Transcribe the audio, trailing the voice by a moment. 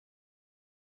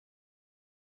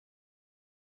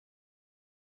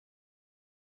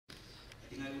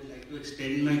think I would like to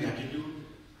extend my gratitude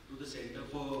to the Center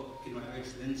for Environmental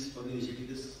Excellence for initiating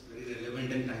this very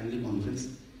relevant and timely conference,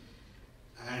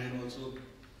 and also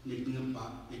making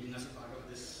us a part of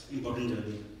this important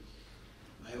journey.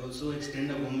 I also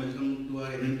extend a warm welcome to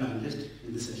our eminent panelists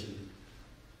in this session.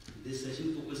 This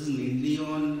session focuses mainly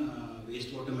on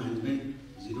wastewater management,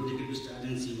 zero decade discharge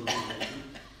and seawater management.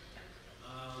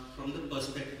 From the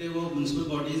perspective of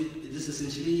municipal bodies, this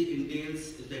essentially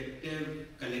entails effective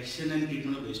collection and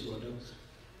treatment of wastewater,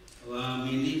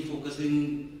 mainly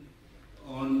focusing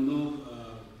on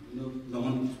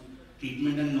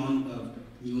non-treatment and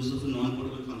use of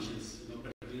non-potable functions,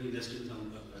 particularly industrial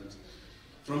plants.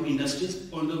 From industry's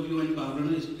point of view and power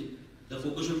runners, the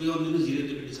focus should be on zero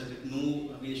decade discharge.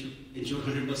 It should ensure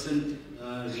 100%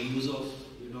 reuse of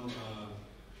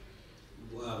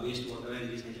wastewater and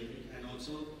recycling, and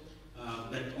also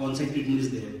that on-site treatment is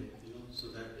there, so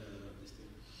that this thing.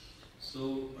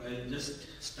 So I'll just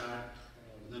start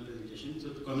my presentation. So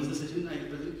to commence the session, I will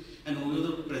present an overview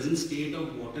of the present state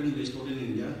of water and wastewater in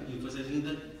India, emphasizing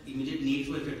the immediate need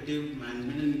for effective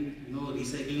management and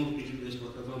recycling of treated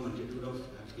wastewater for a multitude of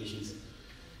applications.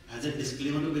 As a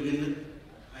disclaimer to begin with,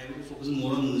 I will focus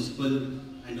more on municipal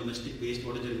and domestic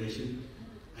wastewater generation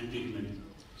and treatment.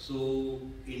 So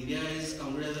India is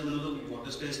counted as one of the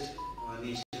water-stressed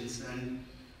nations, and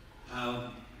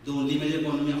the only major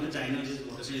economy after China which is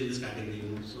water-stressed in this category.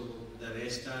 So the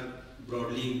rest are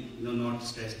broadly not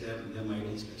stressed; they are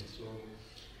mildly stressed. So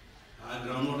our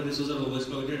groundwater resources are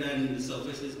overexploited and the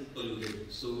surface is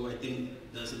polluted. So I think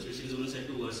the situation is only set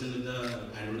to worsen with the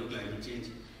advent of climate change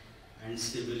and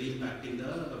severely impacting the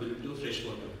availability of fresh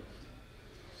water.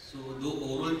 So the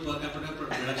overall per capita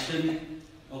production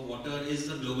of water is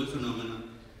a global phenomenon.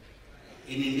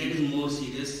 In India, it is more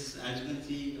serious. As you can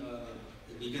see,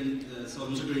 it's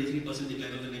almost a 23%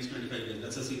 decline over the next 25 years.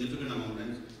 That's a significant amount.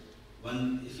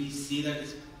 And if we see that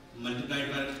it's multiplied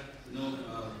by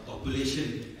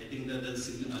population, I think that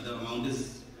the amount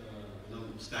is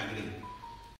staggering.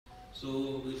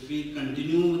 So if we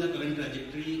continue with the current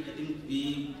trajectory, I think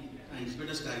we anticipate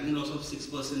a staggering loss of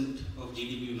 6% of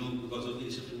GDP, because of the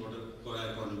insufficient water for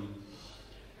our economy.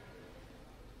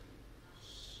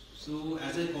 So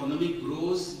as the economy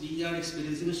grows, we are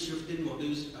experiencing a shift in water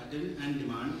use pattern and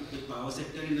demand, with power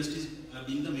sector industries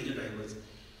being the major drivers.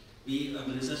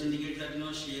 Research indicates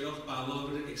that share of power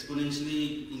will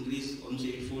exponentially increase almost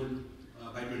 8-fold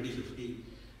by 2050.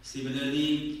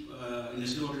 Similarly,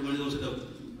 industrial water demand is also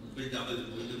will double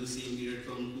into the same period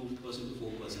from 2% to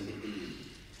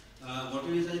 4%. What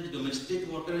means that the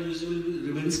domestic water use will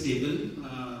remain stable.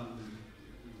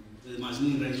 The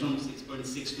marginal rise from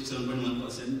 6.6 to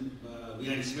 7.1%. We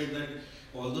anticipate that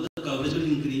although the coverage will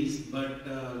increase, but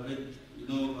with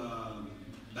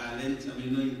balance,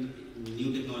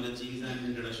 new technologies and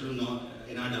introduction of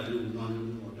NRW,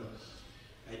 non-renewable water,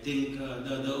 I think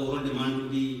the overall demand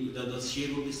would be, the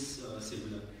share would be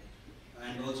similar.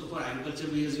 And also for agriculture,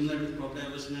 we assume that with crop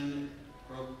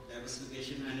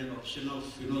diversification and adoption of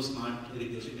smart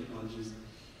irrigation technologies,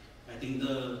 I think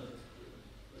the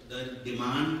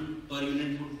demand per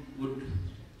unit would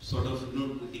sort of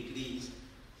decrease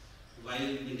while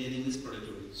maintaining this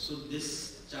productivity. So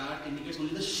this chart indicates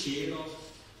only the share of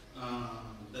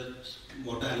the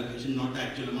water allocation, not the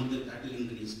actual amount that will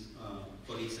increase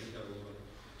for each sector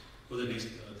for the next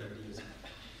 30 years.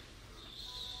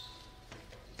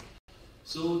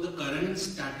 So the current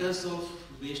status of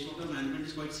wastewater management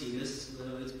is quite serious.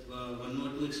 One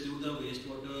were to exclude the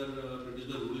wastewater produced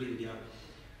by rural India,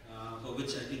 for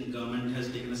which I think government has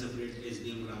taken a separate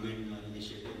SDM Gramin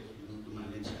initiative to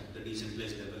manage at the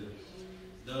decentralized level.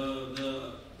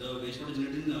 The wastewater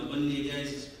generated in the urban area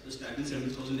is staggering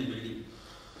 70,000 MLD.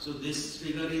 So this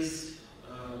figure is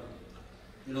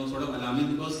sort of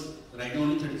alarming, because right now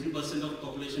only 33% of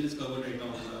population is covered right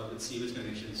now with sewage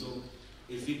connection. So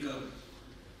if we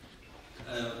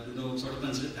sort of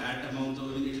consider that amount, it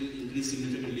will increase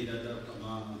significantly the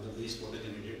wastewater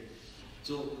generated.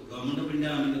 So government of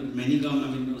India, many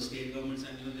government, state governments,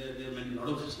 and there are a lot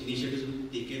of initiatives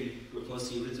taken for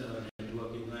sewage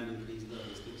networking and increase the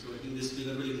thing. So I think this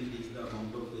figure will increase the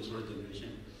amount of wastewater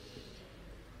generation.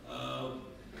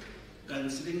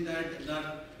 Considering that the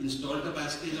installed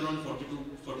capacity is around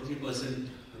 43%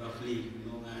 roughly,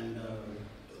 and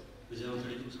which is around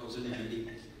 32,000 MLD.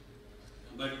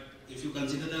 But if you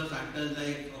consider the factors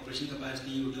like operation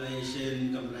capacity,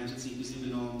 utilization, compliance with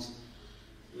CPCB norms,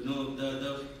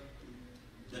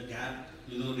 the gap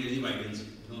really widens.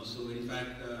 So in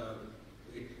fact,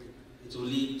 it's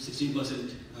only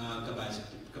 16%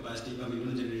 capacity coming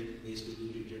to generate waste to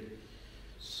be treated.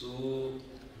 So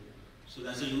So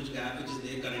that's a huge gap which is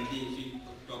there currently. If you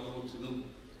talk about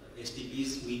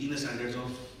STPs meeting the standards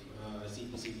of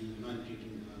CPCB, and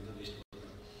treating the wastewater.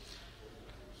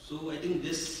 So I think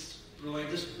this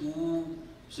provides us two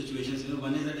situations.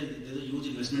 One is that there's a huge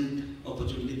investment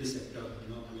opportunity in this sector.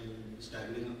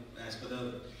 Staggering as per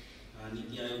the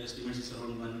Niti Aayog estimates, it's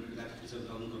around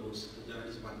 1,57,000 crores. So that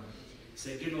is one.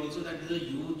 Second, also that there's a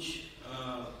huge,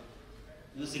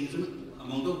 significant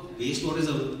amount of wastewater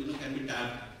can be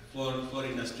tapped for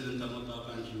industrial and thermal power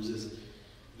plant uses,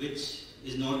 which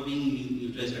is not being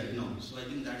utilized right now. So I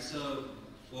think that's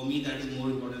for me that is more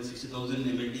important. 60,000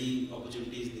 MLD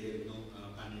opportunities there,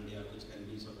 pan India, which can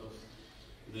be sort of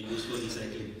used for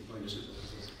recycling for industrial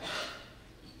purposes.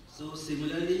 So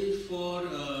similarly for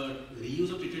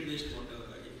reuse of treated wastewater,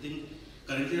 I think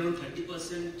currently around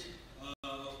 30%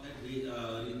 of that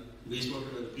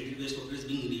wastewater, treated wastewater is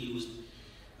being reused.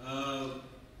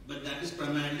 But that is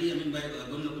primarily, by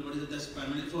urban local bodies, that's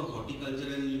primarily for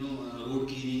horticulture and road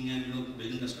cleaning and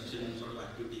building construction sort of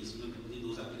activities.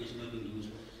 Those applications are being used.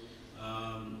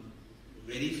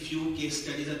 Very few case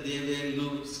studies are there where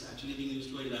it's actually being used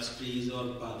for industries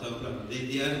or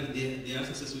they are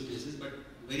successful cases, but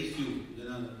very few. They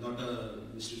are not a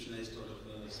institutionalized sort of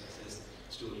success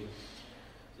story.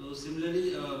 So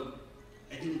similarly,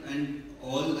 I think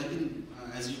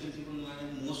as you can see from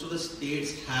most of the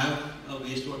states have a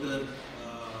wastewater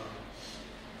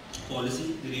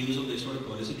policy, the reuse of wastewater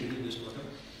policy, treated wastewater.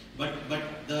 But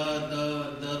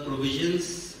the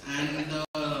provisions and the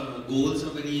goals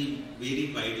are very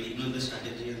widely, the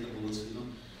strategy and the goals.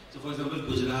 So for example,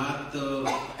 Gujarat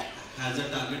has a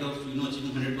target of achieving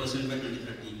 100% by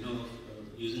 2030,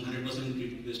 using 100%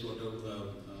 treated wastewater.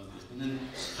 And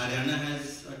Haryana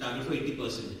has a target for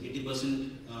 80%. 80%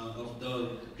 of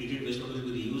the treated wastewater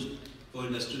will be reused for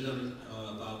industrial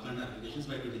power plant applications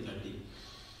by 2030.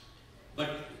 But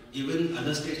given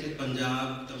other states like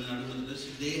Punjab, Tamil Nadu, Madhya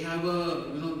Pradesh, they have a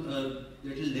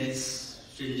little less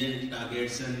stringent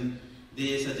targets, and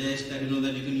they suggest that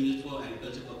that you can use it for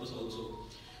agriculture purpose also.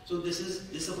 So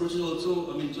this approach is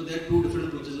also, so there are two different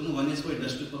approaches. One is for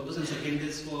industrial purpose, and second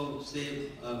is for say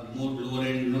more lower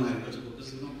end agriculture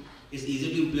purpose. It's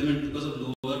easy to implement because of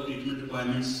lower treatment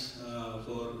requirements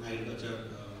for agriculture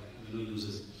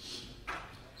uses.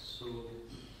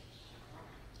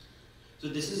 So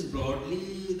this is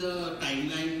broadly the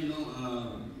timeline,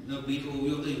 brief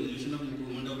overview of the evolution of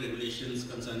improvement of regulations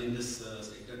concerning this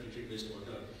sector, treated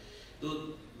wastewater.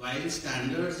 So while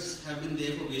standards have been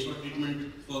there for wastewater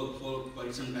treatment for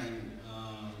quite some time,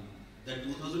 the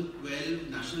 2012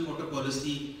 National Water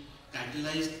Policy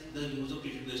catalyzed the use of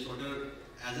treated wastewater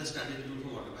as a strategic tool for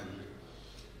water management.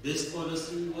 This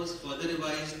policy was further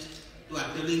revised to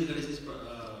actively encourage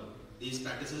these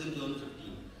practices in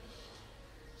 2015.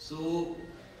 So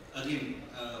again,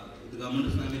 the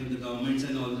governments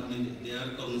and all, they are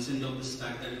cognizant of this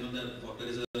fact that that water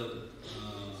is a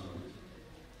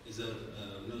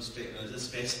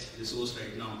stressed resource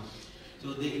right now. So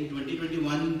in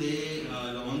 2021 they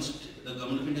the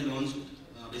government of India launched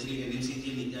basically NMCG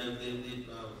and Niti Aayog, they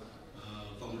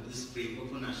formed this framework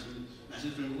for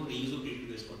national framework for reuse of treated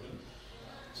wastewater.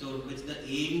 So it's the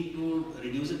aim to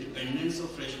reduce the dependence of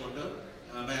fresh water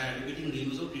by advocating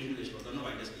reuse of treated wastewater on a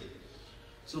wider scale.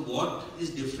 So what is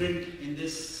different in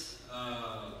this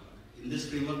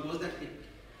framework was that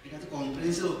it has a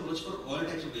comprehensive approach for all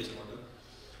types of wastewater,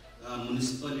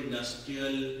 municipal,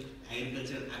 industrial,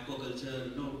 agriculture,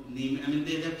 aquaculture.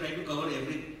 They have tried to cover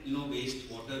every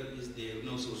wastewater is there,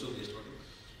 source of wastewater.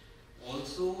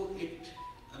 Also, it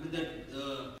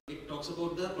talks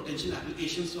about the potential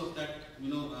applications of that,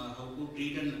 how to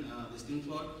treat and this thing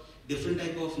for different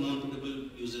type of non-potable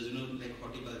uses, like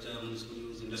horticulture, municipal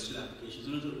use, industrial applications.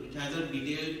 So it has a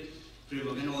detailed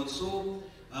framework, and also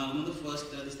the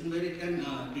first this thing where it can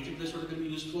treated wastewater can be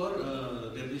used for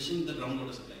replenishing the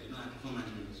groundwater supply, aquifer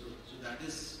management. So that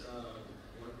is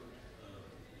what.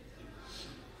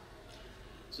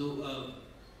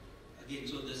 Again,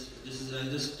 so this is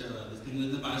just this thing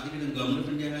in the past decade, the government of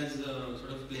India has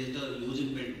sort of placed a huge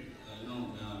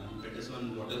impetus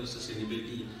on water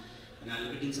sustainability and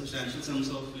allocating substantial sums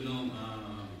of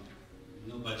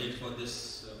budget for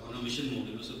this on a mission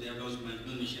mode. So they have launched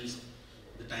multiple missions,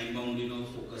 the time bound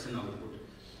focus and output.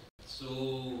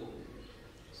 So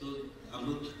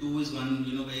Amrut 2 is one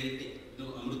where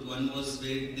Amrut 1 was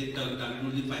where they targeted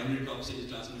only 500 top cities,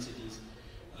 class 1 cities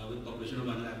with population of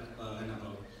 1 lakh and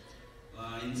above.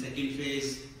 In second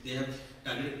phase, they have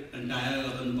targeted entire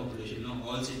urban population.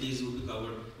 All cities would be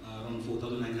covered, around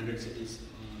 4,900 cities,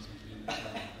 something like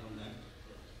that, around that,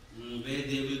 where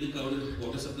they will be covered with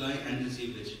water supply and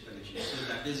receivage connection. emissions.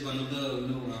 So that is one of the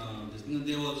this thing.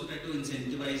 They also try to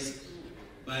incentivize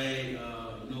by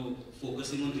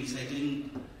focusing on recycling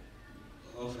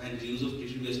of and reuse of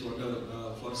treated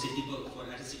wastewater for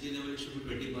at a city level it should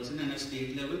be 20%, and at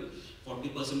state level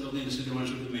 40% of the industrial demand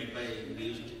should be met by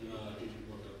reused treated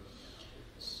water.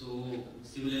 So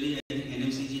similarly, I think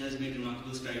NMCG has made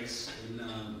remarkable strides in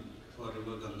for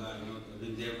River Ganga.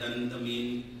 They have done the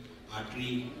main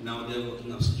artery. Now they are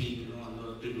working upstream, on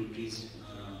the tributaries,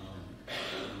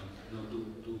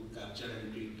 to capture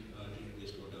and treat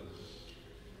wastewater.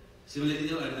 Similarly,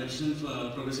 there are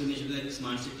additional progressive initiatives like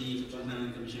Smart City,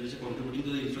 Management Commission, which are contributing to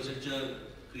the infrastructure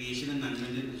creation and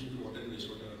management in relation to water and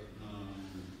wastewater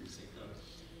sector.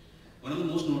 One of the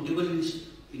most notable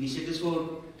initiatives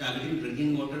for targeting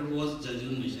drinking water was Jal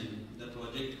Jeevan Mission. The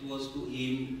project was to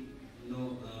aim,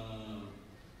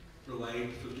 provide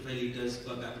 55 liters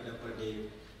per capita per day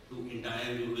to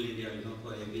entire rural India,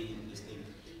 for every this thing.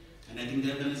 And I think they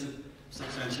have done a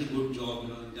substantially good job,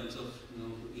 in terms of,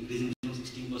 increasing from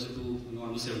 16% to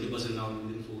almost 70% now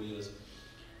within 4 years.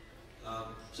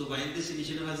 So while this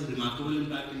initiative has a remarkable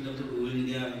impact in terms of rural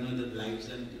India, the lives,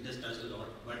 and it has touched a lot,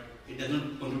 but it does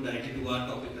not contribute directly to our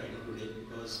topic right now today,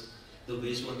 because the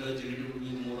wastewater generated would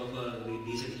be more of a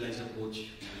decentralized approach,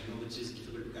 which is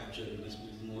difficult to capture. It's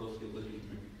more of local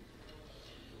treatment.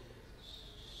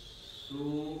 So,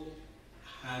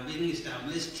 having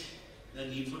established the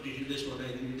need for treated wastewater,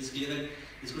 I think it is clear that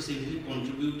this could significantly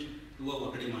contribute to our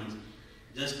water demands.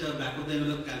 Just back of the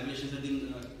envelope calculations, I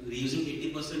think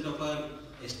reusing 80% of our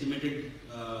estimated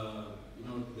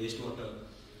wastewater,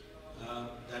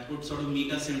 that would sort of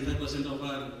meet us 75% of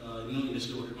our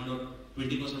industrial water demand, or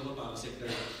 20% of our power sector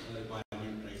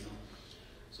requirement right now.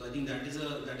 So I think that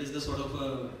is the sort of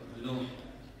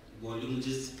volume which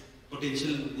is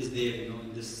potential is there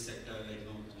in this sector right now.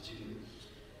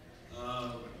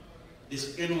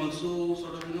 This can also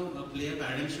sort of play a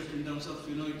paradigm shift in terms of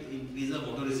it increase our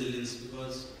water resilience,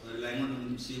 because relying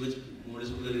on sewage mode is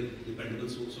a very dependable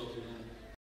source of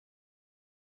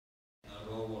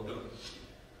raw water,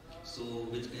 so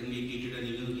which can be treated and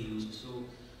even reused. So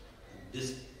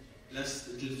this plus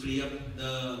it will free up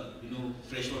the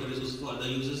freshwater resources for other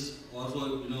uses, or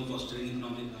for fostering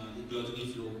economic ecological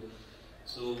flow.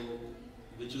 So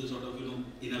which will sort of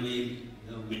in a way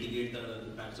mitigate the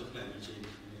impacts of climate change.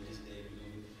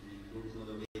 We don't know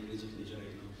the vagaries of nature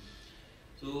right now.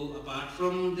 So apart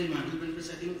from the environmental benefits,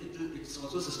 I think it's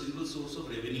also a sustainable source of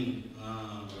revenue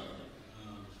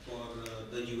for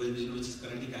the UL, which is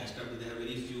currently cashed up. They have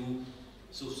very few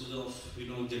sources of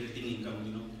generating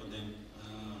income for them.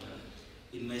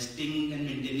 Investing and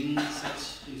maintaining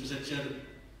such infrastructure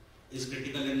is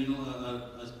critical, and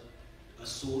a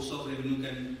source of revenue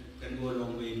can go a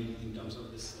long way in terms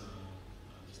of this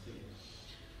thing.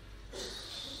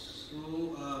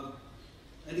 So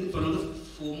I think one of the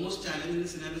foremost challenges in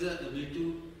this scenario is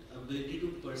the ability to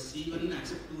perceive and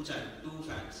accept two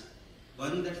facts.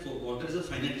 One, that water is a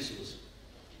finite resource,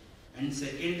 and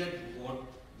second, that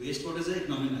wastewater is an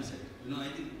economic asset. I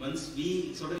think once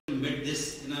we sort of embed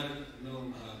this in our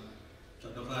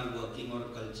sort of our working or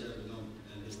culture,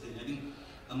 and this thing, I think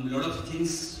a lot of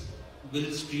things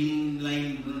will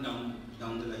streamline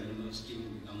down the line,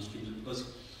 downstream. Because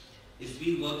if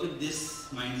we work with this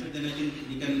mindset, then I think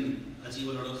we can achieve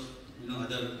a lot of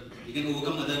we can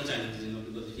overcome other challenges,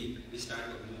 because if we start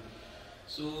working.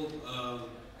 So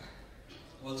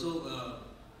also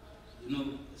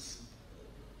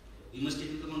we must take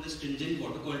into account the stringent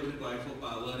water quality required for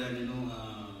power and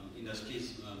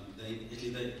industries, at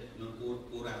least the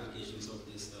core applications of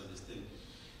this thing.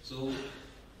 So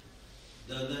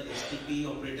the STP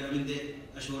operator, the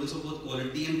assurance of both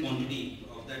quality and quantity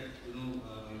of that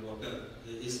water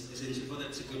is essential for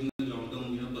that securing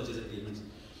long-term purchase agreements.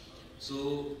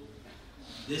 So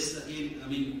this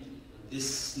again,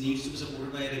 this needs to be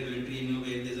supported by a regulatory,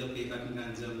 where there is a payback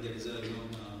mechanism, there is a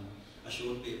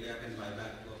assured payback and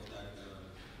buyback of that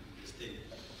this thing.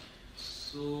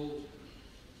 So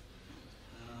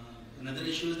another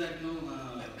issue is that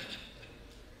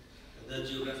the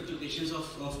geographic locations of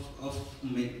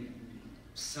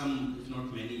some, if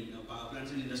not many, power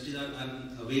plants and industries are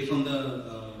away from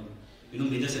the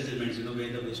major settlements,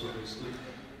 where the wastewater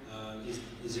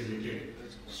is generated.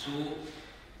 So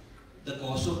the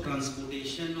cost of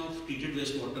transportation of treated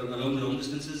wastewater along long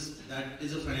distances, that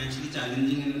is a financially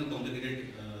challenging and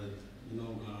complicated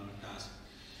task.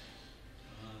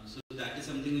 So that is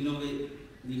something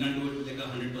we can't do it with like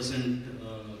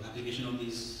 100% application of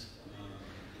this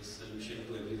solution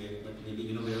to everywhere, but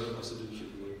maybe wherever possible we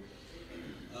should do it.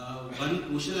 One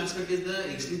crucial aspect is the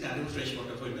excellent tariff of fresh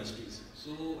water for industries.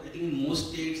 So I think in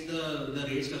most states the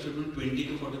rates fluctuate from 20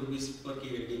 to 40 rupees per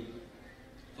KLD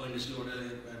for industrial water.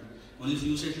 And only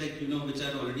few states which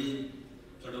are already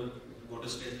sort of water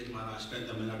stressed like Maharashtra and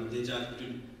Tamil Nadu, they charge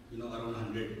between around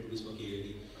 100 rupees per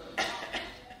KLD.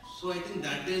 So I think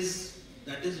that is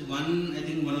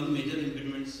one of the major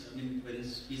impediments. I mean, when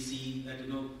we see that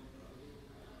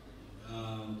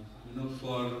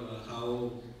for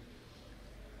how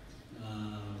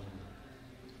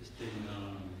this thing.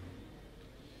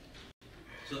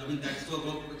 So I mean that's for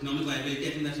economic viability.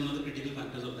 I think that's one of the critical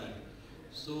factors of that.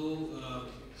 So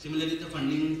similarly, the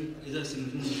funding is a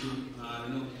significant issue.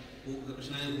 The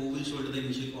question is who will shoulder the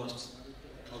initial costs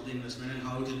of the investment and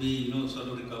how it will be sort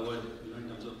of recovered. In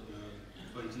terms of,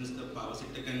 for instance, the power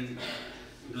sector can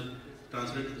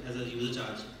transfer it as a user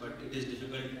charge, but it is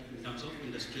difficult in terms of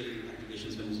industrial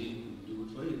applications when you do it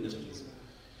for industries.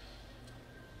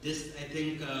 This I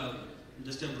think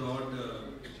just a broad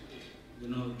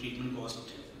treatment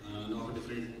cost of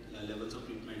different levels of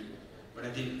treatment. But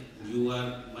I think you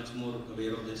are much more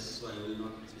aware of this, so I will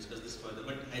not discuss this further.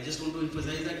 But I just want to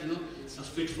emphasize that a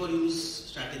fit for use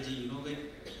strategy, where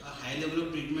a high level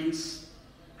of treatments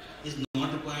is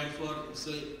not required for.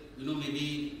 So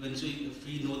maybe if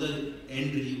we know the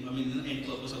end end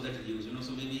purpose of that reuse,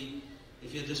 so maybe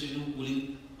if you are just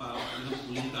cooling power,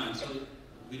 cooling plants, so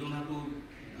we don't have to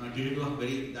treat it to a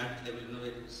that level,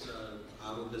 where it's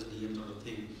RO plus DM sort of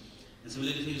thing. And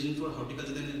similarly, if you're using for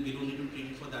horticulture, then we don't need to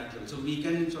treat it for that level. So we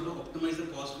can sort of optimize the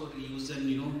cost for reuse and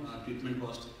treatment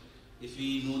cost if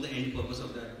we know the end purpose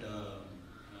of that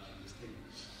this thing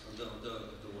of the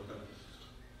water.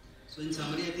 So in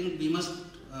summary, I think we must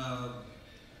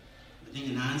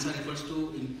enhance our efforts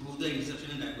to improve the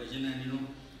interception and diversion and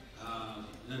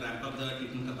ramp up the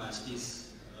treatment capacities.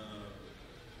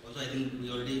 Also, I think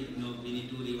we already we need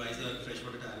to revise the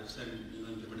freshwater tariffs and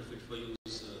implement a fit for use.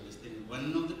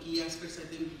 One of the key aspects I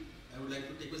think I would like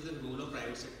to take was the role of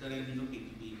private sector and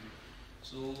PPP.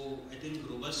 So I think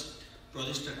robust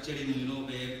project structuring,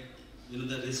 where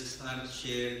the risks are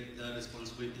shared, the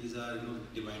responsibilities are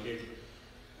divided.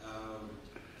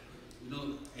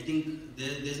 I think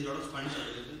there's a lot of funds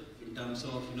available in terms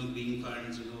of green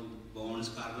funds, bonds,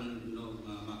 carbon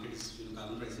market is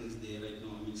carbon pricing is there right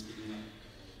now. I mean, speaking up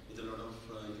with a lot of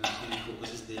international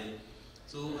focus is there.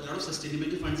 So a lot of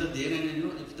sustainability funds are there, and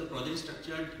if the project is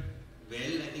structured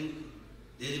well, I think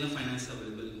there is enough finance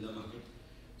available in the market.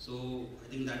 So I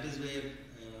think that is where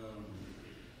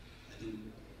I think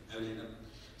I will end up.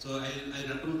 So I'll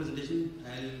wrap up my presentation.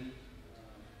 I'll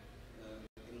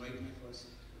invite my first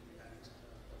panelist,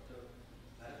 Dr.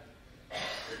 Bharat.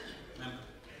 Ma'am.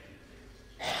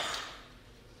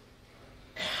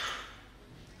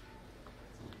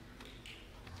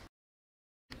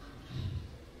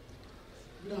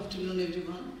 Good afternoon,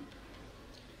 everyone.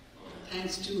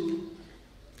 Thanks to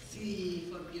CE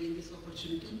for giving this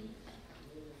opportunity.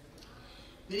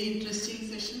 Very interesting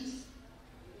sessions.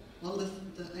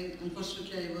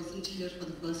 Unfortunately, I wasn't here for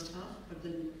the first half, but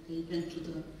then I went through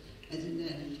the agenda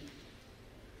and it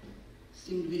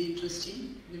seemed very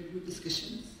interesting, very good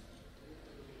discussions.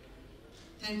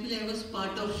 Thankfully, I was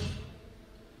part of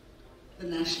the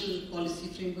national policy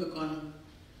framework on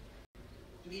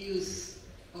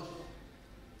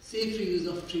safe reuse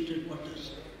of treated water.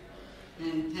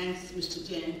 And thanks Mr.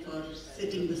 Jain for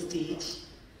setting the stage.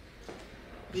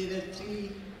 We were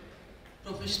three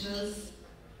professionals,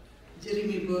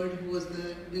 Jeremy Bird, who was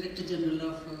the Director General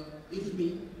of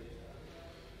IFMI,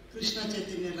 Krishna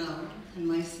Chaitanya Rao, and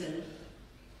myself,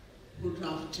 who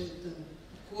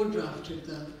co-drafted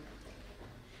the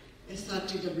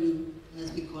SRTW,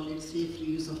 as we call it, safe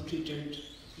reuse of treated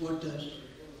water,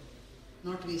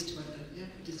 not wastewater, yeah,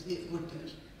 it is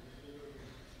water,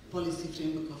 policy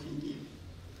framework of India.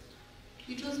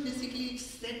 It was basically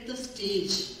set the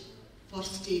stage for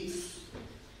states,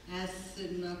 as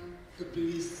in the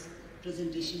previous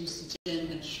presentation Mr. Jain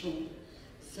had shown.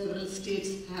 Several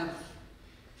states have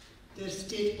their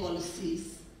state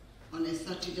policies on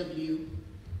SRTW,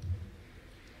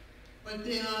 but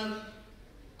they are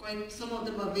some of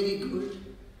them are very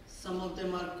good, some of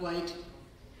them are quite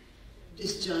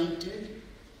disjointed,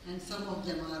 and some of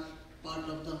them are part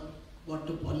of the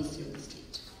water policy of the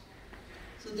state.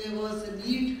 So there was a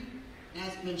need,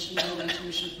 as mentioned by National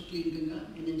Mission for Clean Ganga,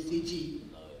 NMCG,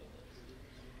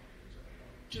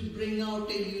 to bring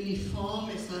out a uniform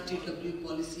SRTW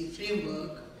policy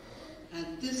framework,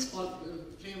 and this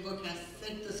framework has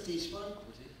set the stage for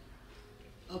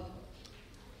a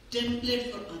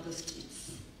template for other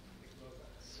states.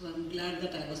 So I'm glad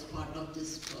that I was part of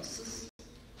this process.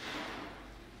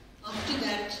 After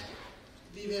that,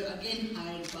 we were again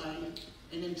hired by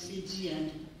NMCG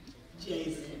and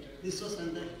GIZ. This was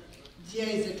under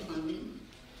GIZ funding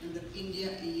and the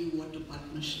India-EU Water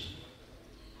Partnership.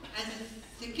 As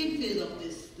a second phase of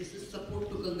this is support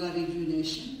to Ganga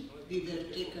rejuvenation. We were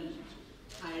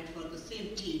hired for the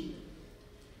same team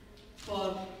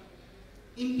for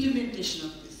implementation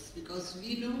of this, because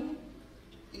we know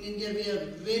in India we are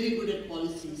very good at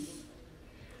policies.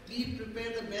 We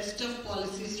prepare the best of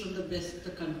policies from the best of the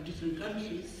different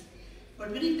countries,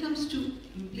 but when it comes to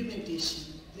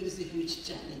implementation, there is a huge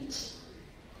challenge.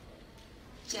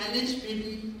 Challenge may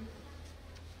be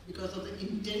because of the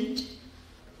intent,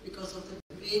 because of the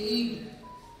varied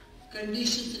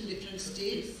conditions in different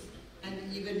states,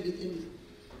 and even within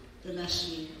the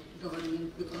national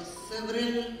government, because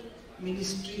several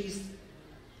ministries'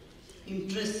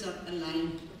 interests are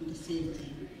aligned in the same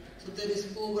thing. So there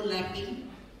is overlapping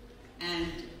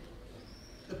and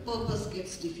the purpose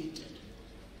gets defeated.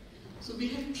 So we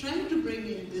have tried to bring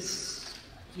in this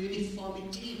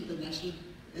uniformity in the national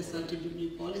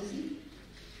SRTW policy.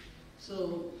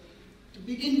 So to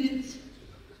begin with,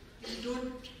 we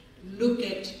don't look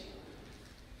at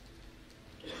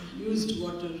used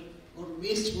water or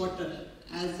wastewater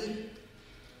as a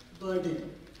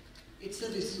burden. It's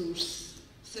a resource.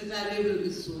 It's a valuable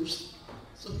resource.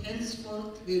 So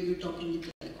henceforth, we will be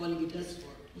calling it as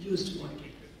used water.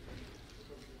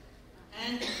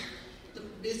 And the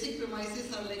basic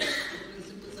premises are like the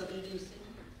principles of reducing,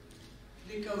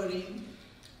 recovering,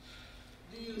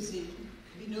 reusing.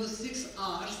 We know 6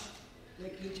 R's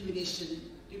like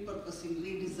rejuvenation, repurposing,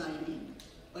 redesigning,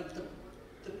 but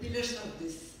the pillars are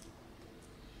this.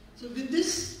 So with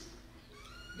this,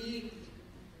 we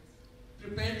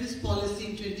prepared this policy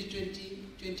in 2020,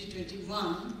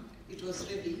 2021, it was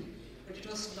ready, but it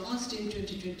was launched in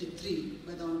 2023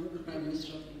 by the Honorable Prime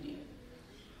Minister of India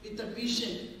with the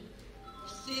vision of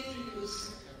safe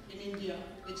reuse in India,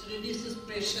 which reduces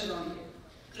pressure on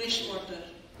fresh water,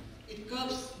 it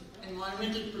curbs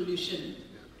environmental pollution,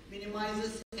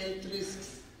 minimizes health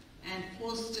risks, and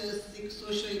fosters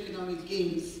socio-economic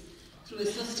gains through a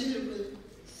sustainable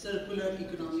circular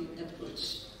economic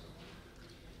approach.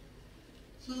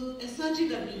 So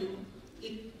SRTW,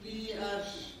 it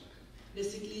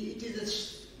is a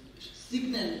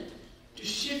signal to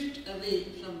shift away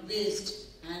from waste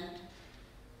and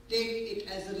take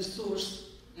it as a resource,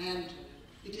 and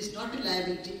it is not a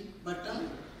liability but a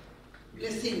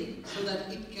blessing, so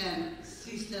that it can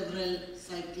see several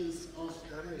cycles of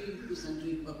reuse and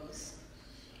repurpose.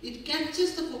 It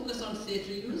captures the focus on safe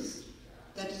reuse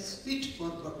that is fit for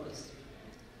purpose.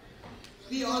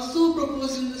 We also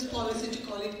propose in this policy to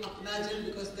call it Apnajal,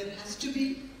 because there has to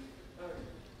be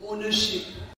ownership.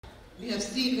 We have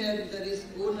seen where there is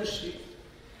ownership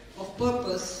of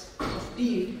purpose, of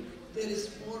need, there is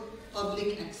more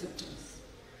public acceptance.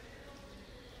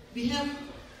 We have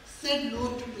said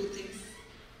no to 2 things.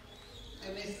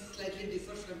 I may slightly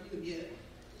differ from you here.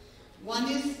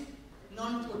 One is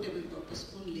non-potable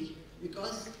purpose only,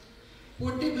 because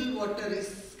potable water is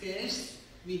scarce.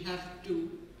 We have to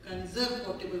conserve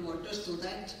potable water so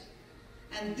that,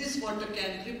 and this water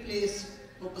can replace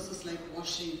purposes like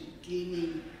washing,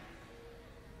 cleaning,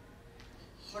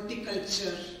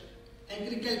 horticulture,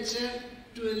 agriculture,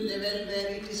 to a level where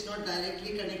it is not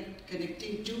directly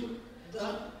connecting to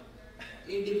the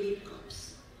edible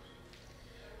crops.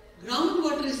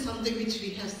 Groundwater is something which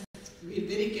we have to be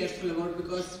very careful about,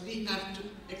 because we have to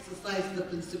exercise the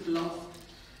principle of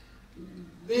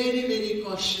very, very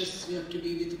cautious we have to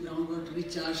be with groundwater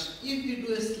recharge. If we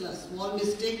do a small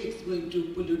mistake, it's going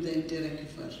to pollute the entire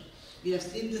aquifer. We have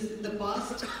seen this in the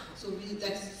past, so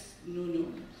that's no.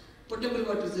 Potable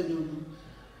water is a no.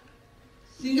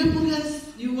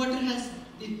 New water has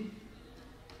been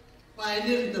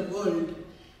pioneer in the world,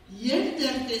 yet they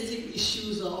are facing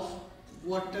issues of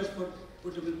water for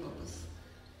potable purpose.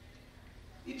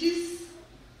 It is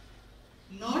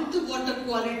not the water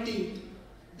quality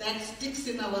that sticks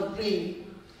in our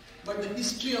brain, but the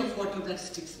history of water that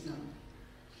sticks in our brain.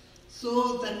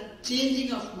 So the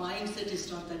changing of mindset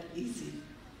is not that easy.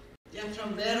 Yeah,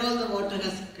 from where all the water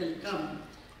has come,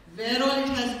 where all it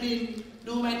has been,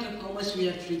 no matter how much we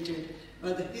have treated,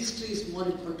 but the history is more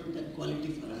important than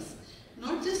quality for us.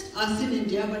 Not just us in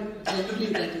India, but generally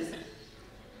that is.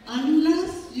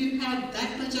 Unless you have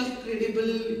that much of credible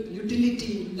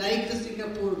utility, like the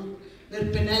Singapore, where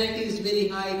penalty is very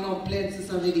high,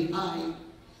 compliances are very high,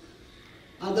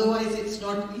 otherwise it's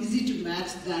not easy to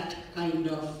match that kind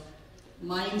of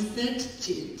mindset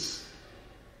change.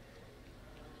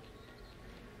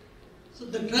 So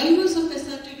the drivers of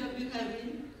SRTW have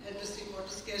been addressing water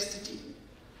scarcity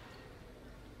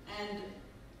and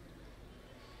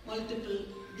multiple.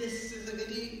 This is a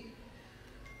very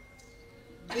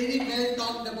very well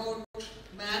talked about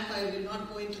map. I will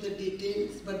not go into the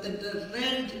details, but the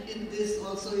red in this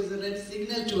also is a red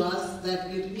signal to us that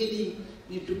we really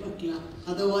need to buckle up.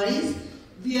 Otherwise,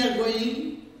 we are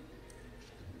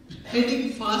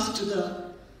heading fast to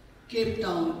the Cape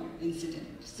Town incident.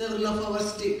 Several of our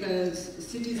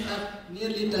cities have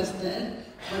nearly touched there,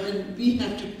 but then we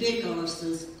have to take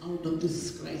ourselves out of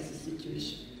this crisis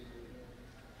situation.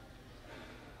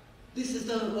 This is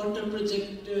the water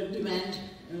project demand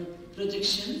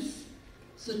projections.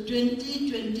 So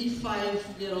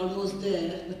 2025, we are almost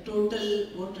there. The total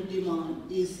water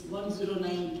demand is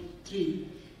 1093,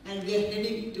 and we are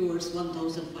heading towards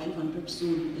 1,500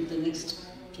 soon in the next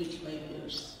 25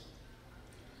 years.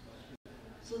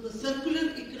 So the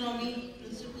circular economy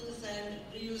principles and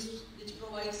reuse, which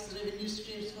provides revenue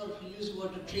streams for reused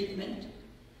water treatment.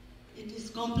 It is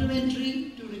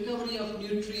complementary to recovery of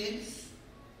nutrients.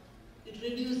 It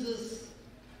reduces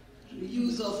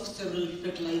use of several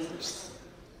fertilizers.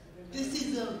 This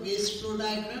is a waste flow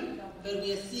diagram where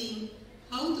we are seeing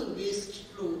how the waste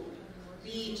flow,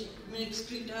 be it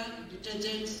excreta,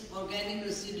 detergents, organic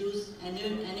residues,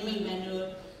 animal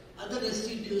manure, other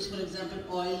residues, for example,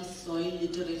 oil, soil,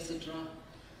 litter, etc.,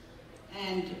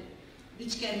 and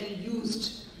which can be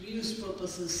used, reuse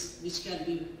purposes, which can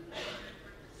be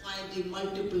finding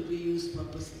multiple reuse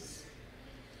purposes.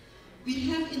 We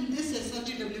have in this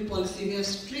SRTW policy, we have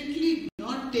strictly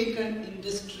not taken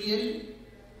industrial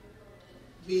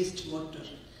wastewater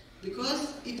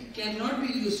because it cannot be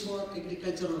used for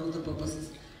agriculture or other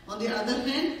purposes. On the other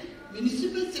hand,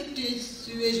 municipal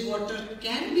sewage water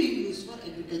can be used for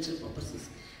agriculture purposes.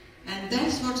 And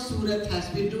that's what Surat has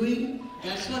been doing,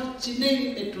 that's what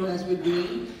Chennai Metro has been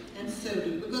doing, and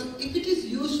several. Because if it is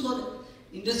used for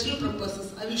industrial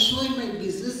purposes, I will show in my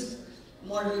business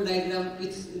model diagram,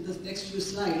 which in the next few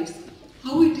slides,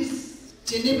 how it is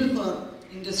tenable for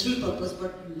industrial purpose,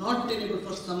 but not tenable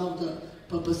for some of the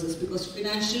purposes, because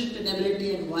financial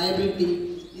tenability and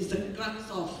viability is the crux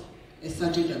of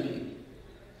SRTW.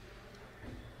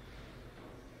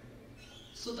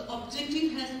 So the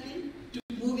objective has been to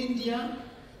move India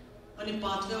on a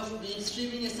pathway of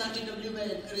mainstreaming SRTW by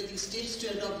encouraging states to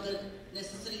adopt the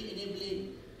necessary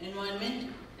enabling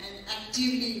environment and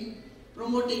actively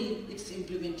promoting its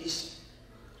implementation.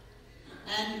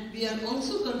 And we are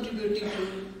also contributing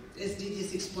to SDG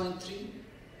 6.3.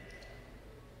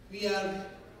 We are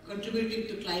contributing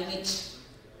to climate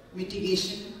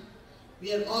mitigation.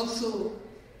 We are also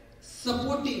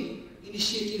supporting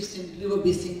initiatives in river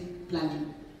basin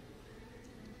planning.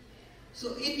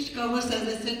 So it covers, as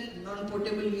I said,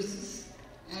 non-potable uses,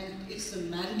 and it's a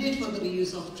mandate for the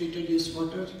reuse of treated used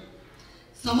water.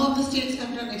 Some of the states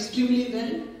have done extremely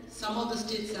well. Some of the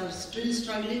states are still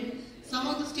struggling. Some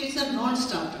of the states are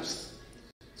non-starters.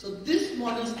 So this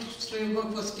model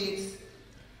framework for states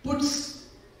puts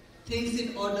things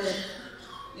in order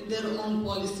in their own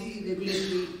policy,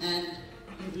 regulatory and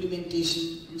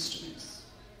implementation instruments.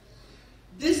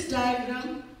 This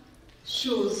diagram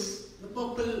shows the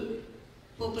purple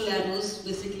arrows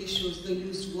basically shows the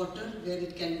used water where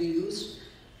it can be used,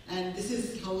 and this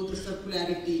is how the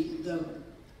circularity, the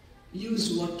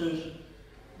used water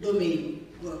domain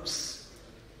works.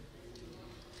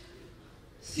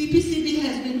 CPCB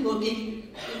has been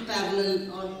working in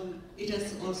parallel on, it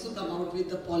has also come out with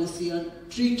the policy on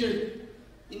treated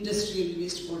industrial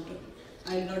wastewater.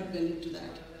 I will not dwell into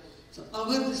that. So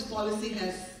this policy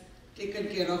has taken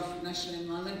care of National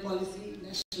Environment Policy,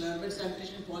 National Urban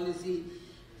Sanitation Policy,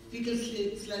 Fecal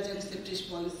Sludge and Septic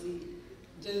Policy,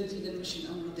 ZLD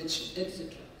Mission, etc.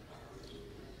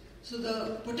 So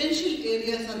the potential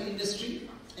areas are industry,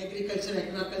 agriculture,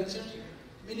 aquaculture,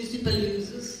 municipal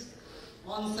uses,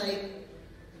 on-site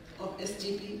of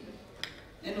STP,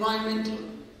 environmental,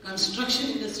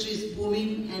 construction industry is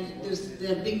booming and they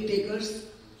are big takers,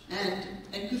 and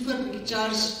aquifer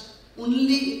discharge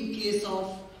only in case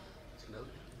of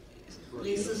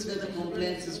places where the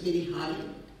compliance is very high.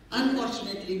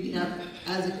 Unfortunately, we have,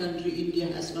 as a country, India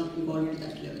has not evolved to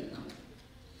that level now.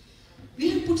 We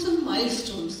have put some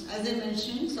milestones. As I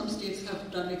mentioned, some states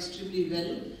have done extremely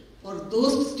well. For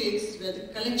those states where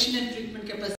the collection and treatment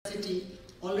capacity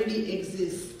already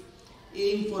exists,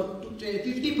 aim for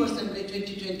 50% by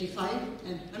 2025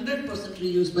 and 100%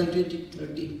 reuse by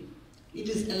 2030. It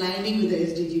is aligning with the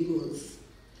SDG goals.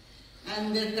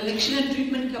 And where collection and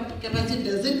treatment capacity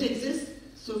doesn't exist,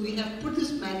 so we have put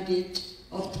this mandate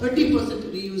of 30%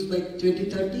 reuse by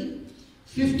 2030,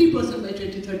 50% by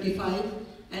 2035,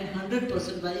 and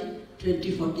 100% by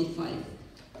 2045.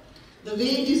 The way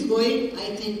it is going,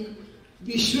 I think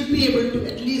we should be able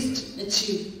to at least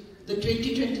achieve the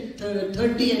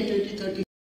 2030 and 2030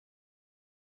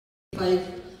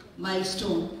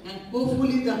 milestone, and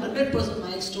hopefully the 100%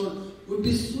 milestone would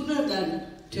be sooner than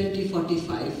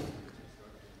 2045.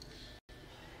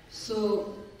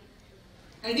 So,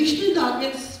 additional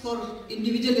targets for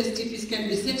individual STPs can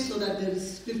be set so that there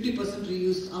is 50%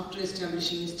 reuse after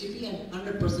establishing STP and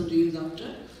 100% reuse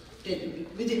after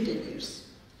within 10 years.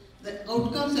 The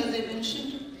outcomes, as I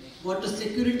mentioned, water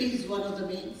security is one of the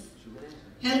main.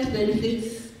 Health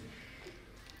benefits,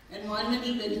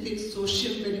 environmental benefits,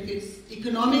 social benefits,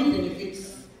 economic benefits,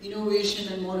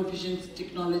 innovation and more efficient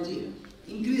technology,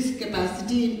 increased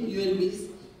capacity in ULBs,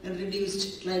 and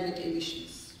reduced climate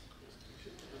emissions.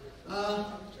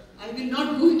 I will not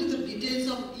go into the details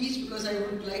of each because I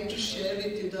would like to share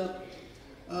with you the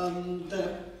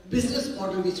business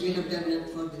model which we have developed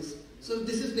for this. So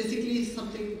this is basically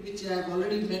something which I have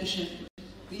already mentioned.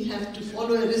 We have to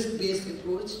follow a risk-based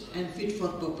approach and fit for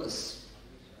purpose.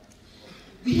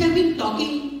 We have been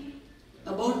talking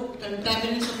about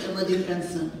contaminants of emerging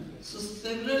concern. So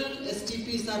several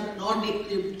STPs are not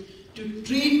equipped to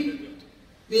treat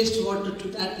wastewater to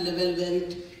that level where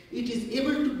it is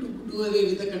able to do away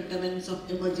with the contaminants of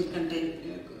emerging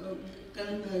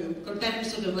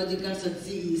contaminants of emerging concern,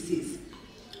 CECs.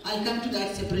 I'll come to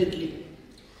that separately.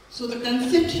 So the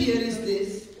concept here is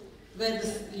this, where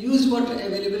the used water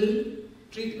available,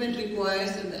 treatment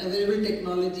requires, and the available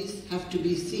technologies have to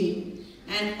be seen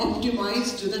and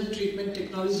optimized to the treatment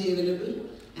technology available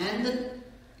and the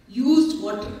used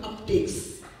water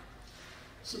uptakes.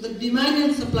 So the demand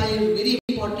and supply are very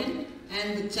important,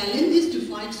 and the challenge is to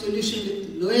find solution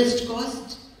with lowest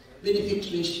cost benefit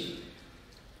ratio.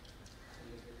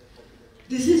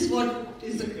 This is what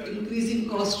is the increasing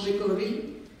cost recovery.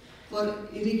 For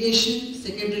irrigation,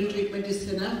 secondary treatment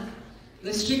is enough.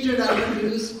 Restricted urban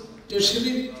reuse,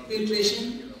 tertiary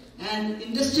filtration, and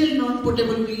industrial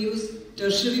non-potable reuse,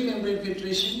 tertiary membrane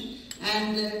filtration,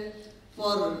 and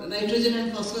for nitrogen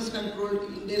and phosphorus control,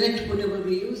 indirect potable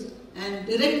reuse, and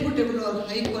direct potable or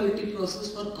high quality process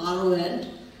for RO and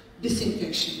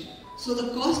disinfection. So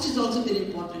the cost is also very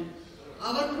important.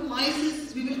 Our premise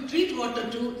is we will treat water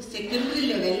to secondary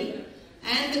level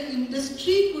and the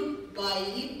industry could buy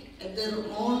it at their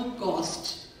own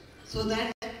cost so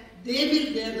that they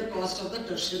will bear the cost of the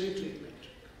tertiary treatment.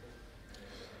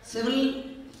 Several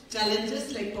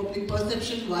challenges like public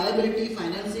perception, viability,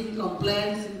 financing,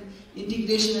 compliance,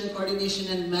 integration and coordination,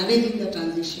 and managing the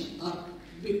transition are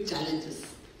big challenges.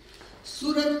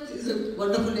 Surat is a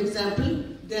wonderful example.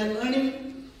 They are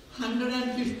earning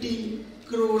 150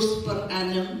 crores per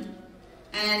annum,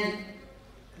 and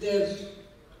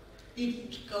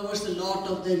it covers a lot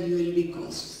of their ULB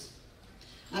costs.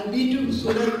 I've been to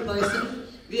Surat myself.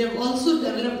 We have also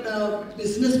developed a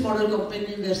business model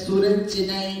company where Surat,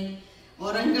 Chennai,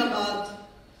 Aurangabad,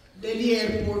 Delhi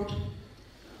Airport,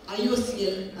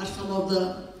 IOCL are some of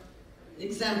the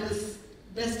examples,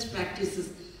 best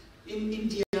practices in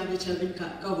India which have been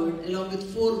covered, along with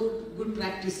 4 good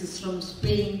practices from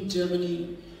Spain,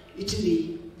 Germany,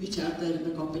 Italy, which are there in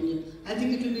the company. I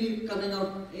think it will be coming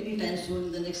out anytime soon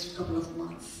in the next couple of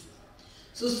months.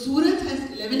 So Surat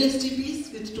has 11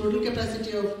 STPs with total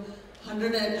capacity of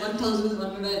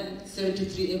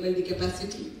 1,173 MLD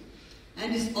capacity,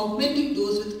 and is augmenting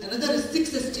those with another 6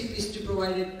 STPs to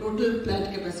provide a total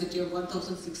plant capacity of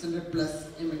 1,600 plus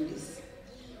MLDs.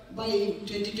 By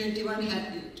 2021,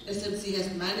 SMC has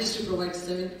managed to provide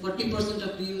 40%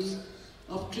 of reuse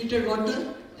of treated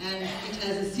water, and it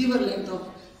has a sewer length of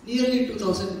nearly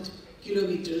 2,000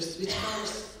 kilometers, which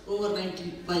covers over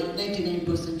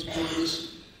 99% population.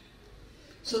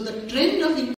 So the trend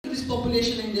of increased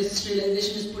population and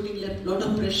industrialization is putting a lot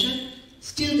of pressure.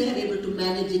 Still they are able to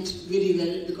manage it very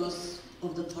well because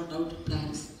of the thought out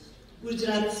plans.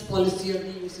 Gujarat's policy on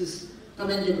reuse is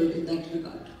commendable in that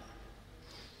regard.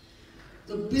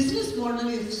 The business model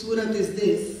of Surat is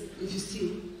this, if you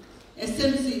see,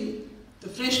 SMC, the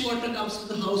fresh water comes to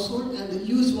the household and the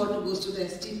used water goes to the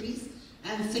STPs,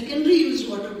 and secondary used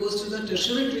water goes to the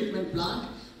tertiary treatment plant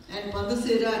and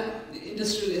Pandasera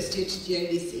Industrial Estate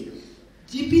GIDC.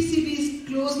 GPCB is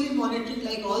closely monitoring,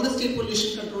 like all the state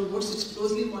pollution control boards, it's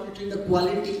closely monitoring the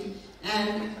quality,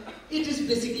 and it is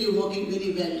basically working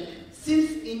very well.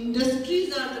 Since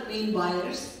industries are the main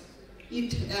buyers,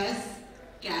 it has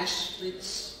cash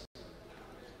rich,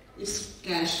 it's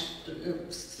cash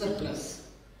surplus.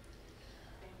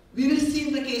 We will see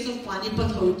in the case of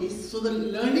Panipat how it is. So the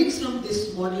learnings from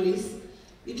this model is,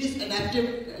 it is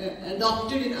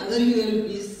adopted in other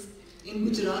ULBs in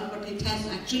Gujarat, but it has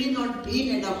actually not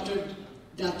been adopted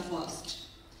that fast.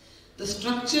 The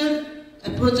structured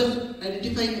approach of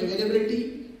identifying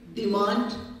availability,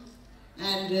 demand,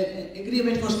 and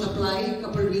agreement for supply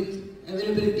coupled with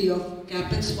availability of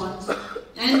capex funds,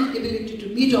 and ability to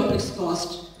meet OPEX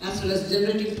cost, as well as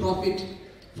generating profit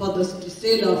for the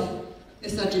sale of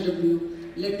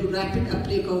SRTW, led to rapid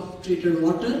uptake of treated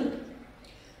water.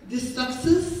 This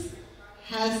success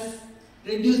has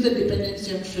reduced the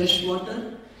dependency on fresh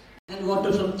water and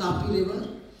water from Tapi River,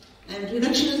 and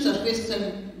reduction in surface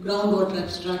and groundwater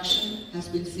abstraction has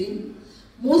been seen.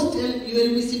 Most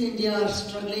ULBs in India are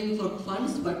struggling for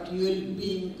funds, but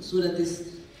ULB in Surat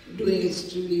is doing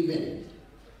extremely well.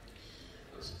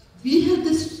 We have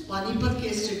this Panipat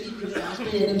case study. We were asked by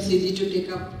NMCG to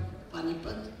take up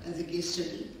Panipat as a case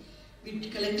study. We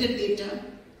collected data,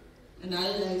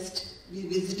 analyzed, we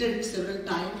visited several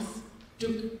times,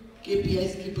 took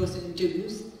KPIs, key person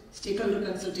interviews, stakeholder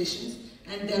consultations,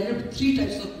 and developed 3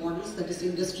 types of models, that is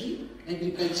industry,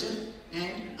 agriculture,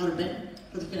 and urban,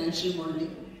 for the financial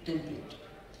modeling template.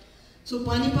 So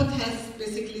Panipat has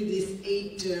basically these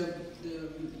 8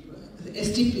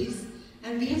 STPs,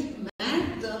 and we have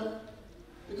mapped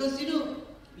because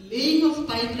laying of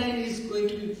pipeline is going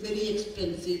to be very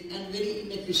expensive and very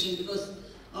inefficient because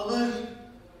our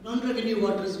non-revenue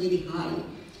water is very high.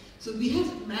 So we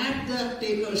have mapped the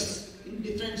takers in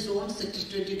different zones.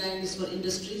 Sector 29 is for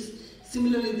industries.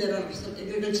 Similarly, there are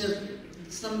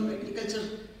some agriculture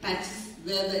patches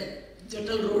where the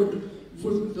Jatal road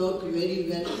would work very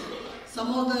well.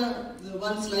 Some of the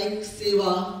ones like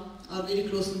Seva are very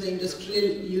close to the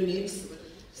industrial units.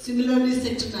 Similarly,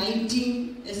 Sector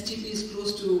 19 STP is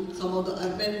close to some of the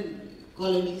urban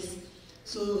colonies.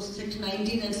 So Sector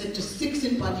 19 and Sector 6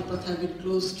 in Panipat have been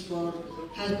closed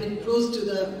to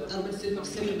the urban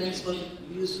settlements for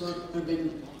use for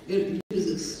urban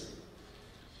users.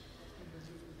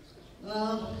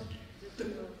 The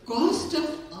cost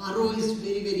of RO is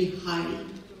very, very high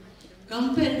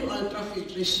compared to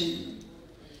ultrafiltration.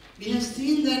 We have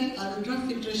seen that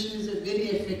ultrafiltration is a very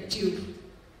effective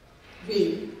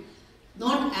way,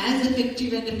 not as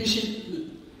effective and efficient.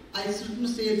 I shouldn't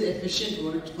say the efficient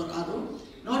word for RO,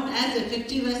 not as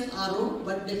effective as RO,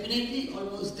 but definitely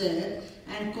almost there,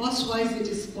 and cost-wise it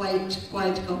is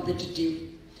quite competitive.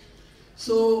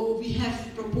 So we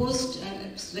have proposed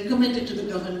and recommended to the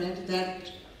government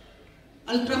that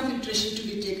ultrafiltration to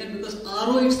be taken, because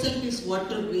RO itself is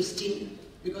water wasting,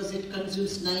 because it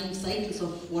consumes 9 cycles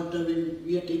of water when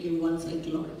we are taking 1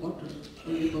 cycle of water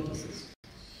for any purposes.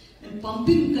 And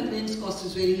pumping conveyance cost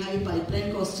is very high,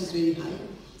 pipeline cost is very high.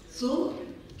 So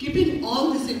keeping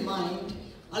all this in mind,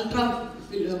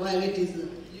 ultraviolet is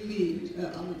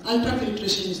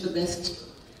ultrafiltration is the best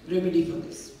remedy for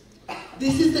this.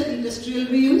 This is the industrial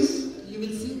reuse. You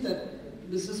will see that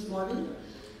business model,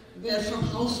 where from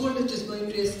household it is going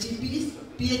to STPs.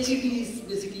 PHED is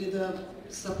basically the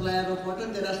supplier of water.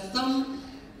 There are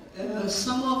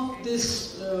some of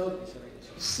these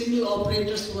single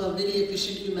operators who are very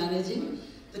efficiently managing.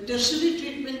 The tertiary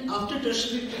treatment, after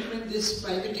tertiary treatment, these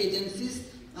private agencies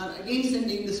are again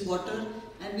sending this water,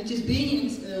 and which is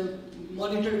being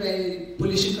monitored by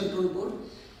Pollution Control Board.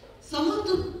 Some of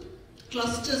the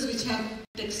clusters which have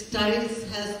textiles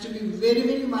has to be very,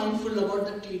 very mindful about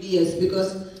the TDS,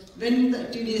 because when the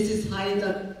TDS is high,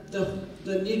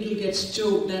 the needle gets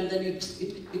choked and then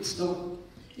it's not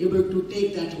able to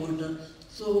take that water.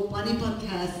 So Panipat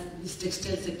has, this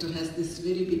textile sector has this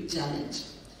very big challenge,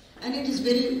 and it is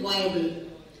very viable.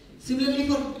 Similarly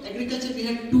for agriculture, we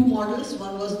had 2 models.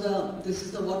 One was this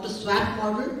is the water swap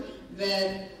model,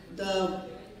 where the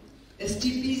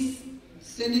STPs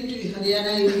send it to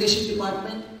Haryana Irrigation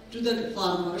Department to the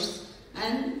farmers,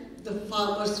 and the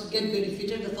farmers get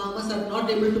benefited. The farmers are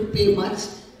not able to pay much.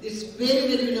 It's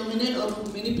very, very nominal, or for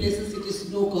many places it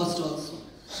is no cost also.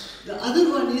 The other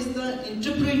one is the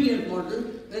entrepreneur model,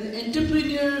 where the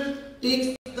entrepreneur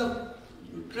takes the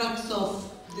crux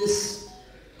of this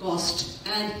cost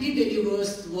and he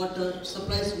delivers water,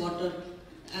 supplies water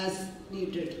as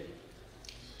needed.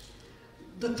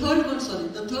 The third one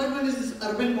is this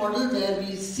urban model, where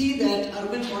we see that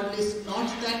urban model is not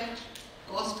that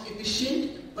cost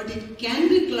efficient, but it can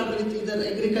be clubbed with either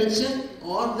agriculture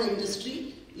or the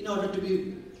industry in order to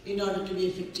be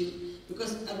effective.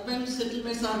 Because urban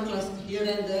settlements are clustered here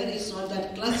and there, it's not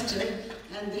that clustered,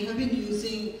 and they have been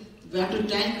using water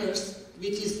tankers,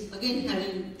 which is again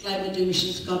having climate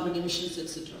emissions, carbon emissions,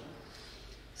 etc.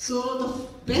 So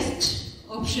the best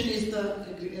option is the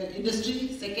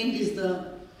industry, second is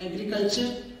the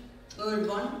agriculture, third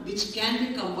one, which can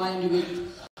be combined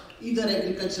with either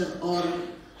agriculture or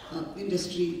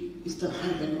industry, is the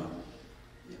urban one.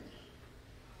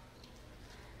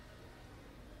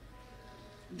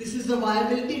 This is the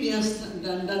viability. We have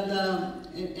done the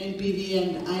NPV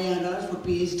and IRR for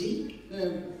PhD,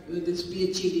 with these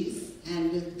PhDs.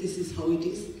 and this is how it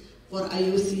is. For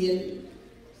IOCL,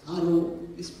 RO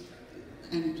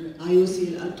and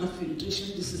IOCL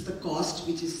ultrafiltration, this is the cost,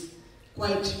 which is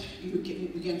quite, you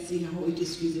can see how it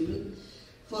is feasible.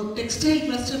 For textile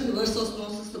cluster reverse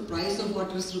osmosis, the price of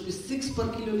water is ₹6 per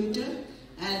kiloliter,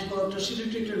 and for tertiary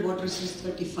treated water is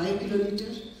 35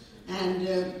 kiloliter, and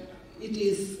it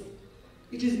is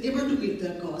able to meet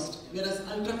the cost. Whereas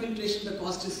ultrafiltration, the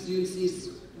cost is, you will see, is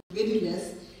very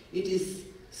less. It is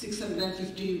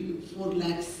 654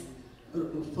 lakhs,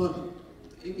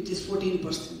 which is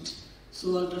 14%. So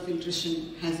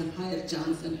ultrafiltration has a higher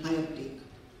chance and higher take.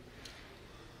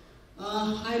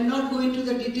 I am not going into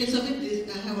the details of it.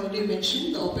 I have already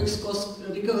mentioned the OPEX cost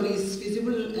recovery is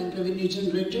feasible and revenue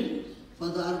generated for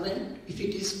the urban if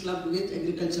it is clubbed with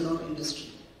agriculture or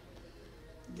industry.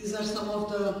 These are some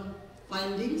of the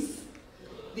findings.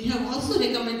 We have also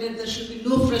recommended there should be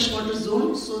no freshwater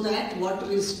zone so that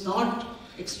water is not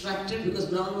extracted, because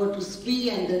groundwater is free,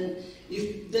 and then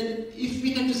if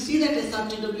we have to see that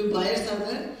SRTW buyers are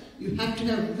there, you have to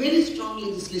have very strong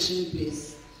legislation in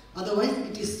place. Otherwise,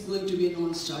 it is going to be a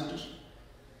non-starter.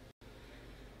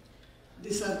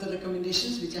 These are the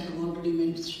recommendations which I have already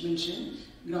mentioned.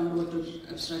 Groundwater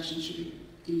abstraction should be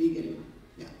illegal.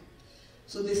 Yeah.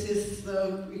 So this is,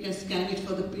 you can scan it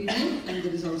for the PDF, and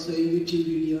there is also a YouTube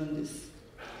video on this.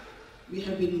 We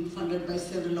have been funded by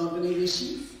several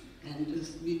organizations, and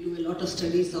we do a lot of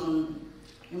studies on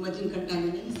emerging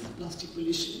contaminants, plastic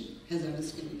pollution,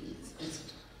 hazardous chemicals,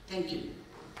 etc. Thank you.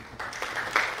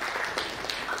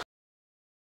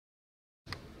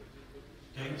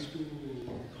 Thanks to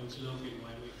Council of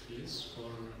Environment Affairs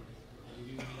for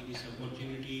giving me this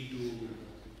opportunity to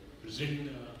present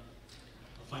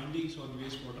findings on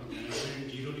wastewater management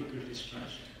and zero liquid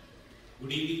discharge.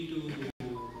 Good evening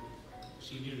to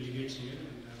senior delegates here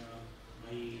and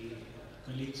my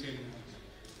colleagues and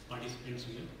participants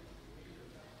here.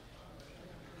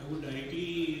 I would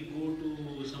directly go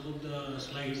to some of the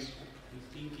slides. I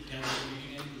think it has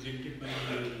been presented by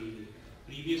the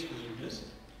previous presenters.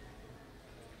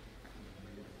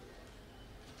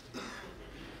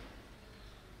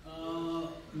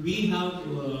 We have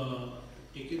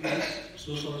taken this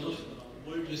sort of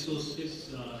world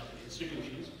resources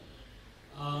institutions.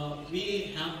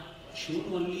 We have shown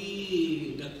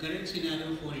only the current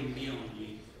scenario for India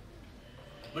only.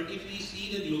 But if we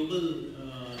see the global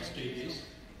stages,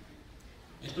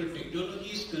 as per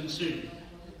technology is concerned,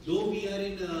 though we are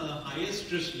in a higher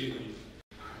stress level,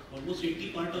 almost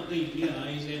 80% of the India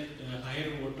is at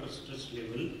higher water stress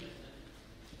level,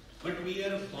 but we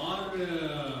are far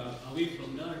away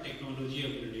from the technology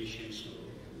upgradation. So,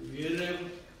 where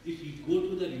if you go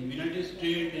to the United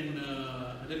States and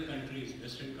other countries,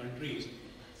 Western countries,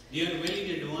 they are well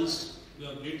in advance to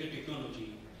upgrade the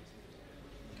technology.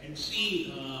 And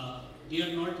see, they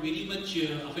are not very much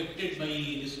affected by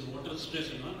this water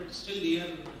stress and all, but still they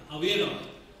are aware of.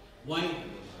 Why?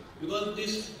 Because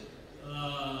this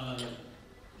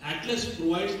Atlas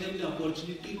provides them the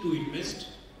opportunity to invest,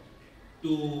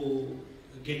 to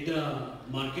get the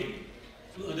market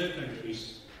to other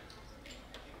countries.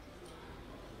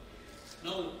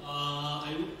 Now,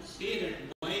 I would say that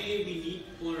why we need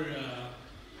for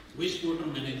wastewater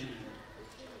management.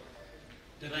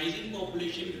 The rising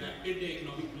population, rapid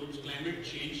economic growth, climate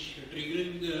change,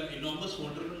 triggering enormous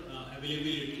water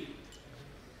availability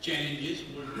challenges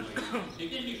worldwide.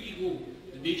 Second, if you go,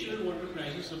 the natural water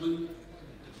crisis among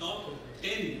the top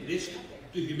 10 risks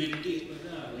to humanity as per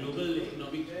the Global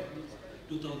Economic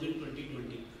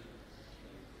 2020.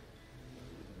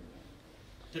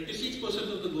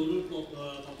 36% of the global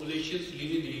populations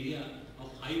live in area of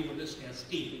high water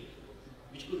scarcity,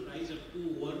 which could rise up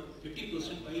to over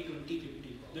 50% by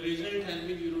 2050. The result has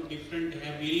been, different,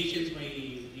 have variations by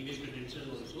previous presenters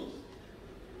also.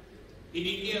 In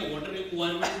India, water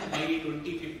requirement by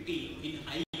 2050 in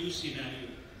high use scenario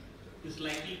is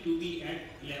likely to be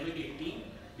at 1180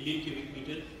 billion cubic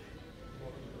meter,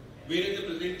 whereas the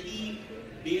presently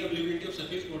day availability of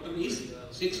surface water is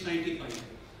 695.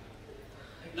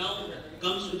 Now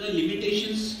comes to the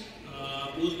limitations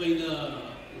posed by the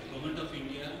Government of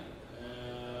India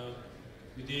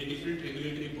with their different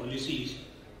regulatory policies.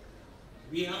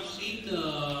 We have seen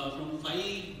from 5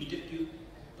 meter cube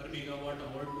per megawatt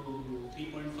hour to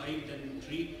 3.5, then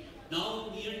 3. Now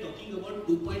we are talking about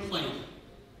 2.5.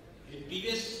 In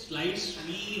previous slides,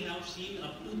 we have seen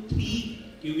up to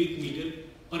 3 cubic meter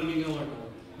per megawatt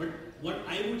hour. But what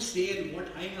I would say and what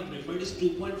I have referred is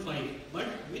 2.5, but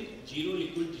with zero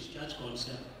liquid discharge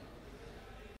concept.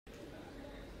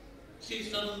 See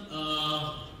some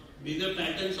major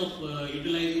patterns of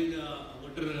utilizing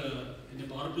water in the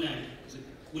power plant.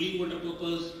 cooling water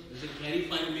purpose, there's a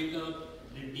clarifier makeup,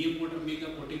 then DM water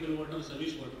makeup, potable water,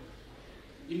 service water.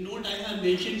 In note, I have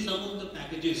mentioned some of the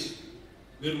packages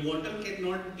where water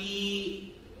cannot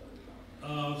be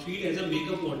feed as a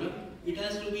makeup water. It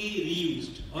has to be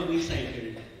reused or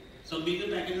recycled. Some major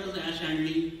packages are ash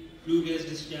handling, flue gas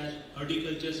discharge,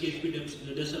 horticulture,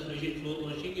 CHP dust separation, floor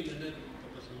washing, and other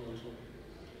purposes also.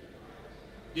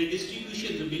 The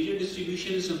distribution, the major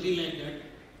distribution is something like that.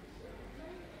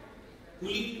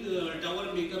 Cooling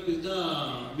tower makeup is the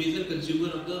major consumer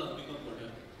of the makeup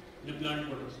water in a plant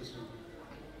water system.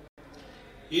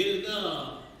 Here is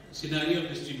the scenario of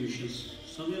distributions,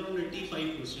 somewhere around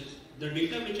 85%. The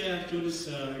data which I have shown is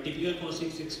typical for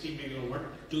 660 megawatt,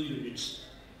 2 units.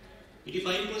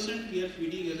 85% we are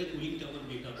feeding as a cooling tower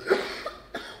makeup.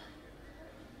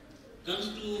 Comes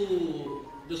to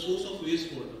the source of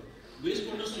wastewater.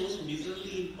 Wastewater source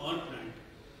majorly in power plant,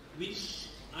 which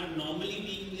are normally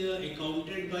being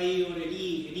accounted by, or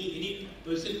any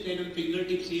person can on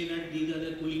fingertips say that these are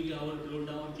the cooling tower, blow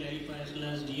down, clarifier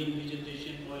 / DM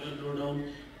regeneration, boiler blow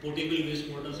down, potable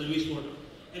wastewater, service water.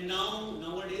 And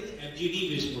nowadays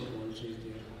FGD wastewater also is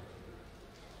there.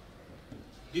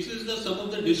 This is the some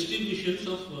of the distributions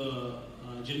of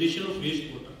generation of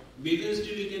wastewater. Major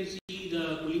still you can see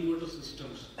the cooling water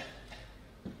systems.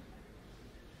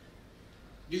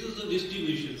 This is the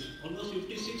distributions. Almost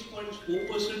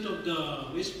 56.4% of the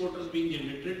wastewater is being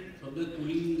generated from the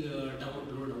cooling tower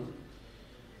blowdown.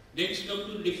 Next come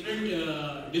to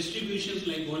different distributions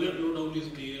like boiler blowdown is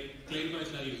there, clarifier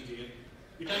slurry is there.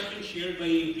 It has been shared by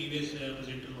previous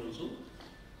presenter also.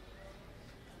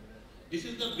 This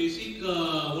is the basic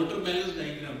water balance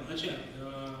diagram. Acha,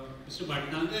 Mr. Bharat,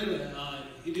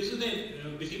 this is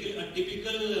basically a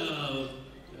typical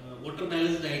water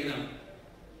balance diagram.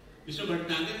 Mr. Bharat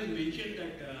has mentioned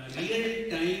that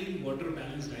real-time water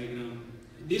balance diagram.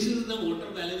 This is the water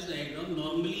balance diagram.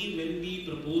 Normally, when we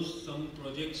propose some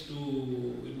projects to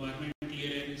environment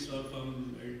clearance or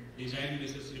from design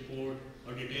basis report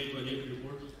or detailed project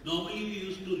report, normally we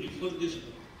used to refer this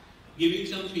one, giving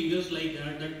some figures like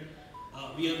that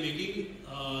we are making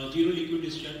zero liquid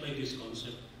discharge by this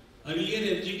concept.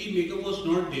 Earlier FGD makeup was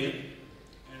not there,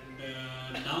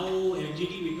 and now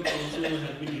FGD makeup also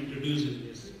has been introduced in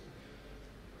this.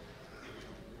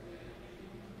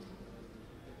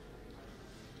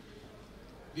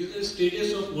 These are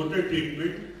stages of water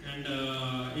treatment and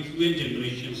effluent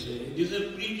generations. This is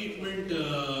a pre-treatment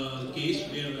case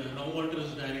where raw water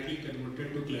is directly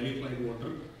converted to clarified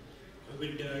water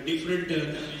with different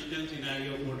conventional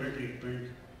scenario of water treatment.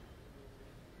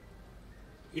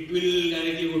 It will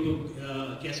directly go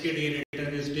to cascade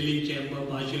aerator, distilling chamber,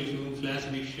 partial fume,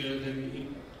 flash mixture, then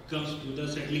it comes to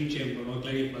the settling chamber or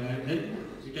clarifier, then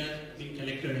it has been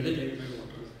collected as a clarified water.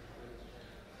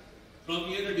 From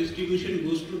here the distribution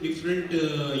goes to different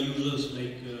users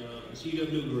like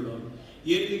CW blowdown.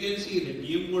 Here we can see that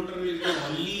DM water is the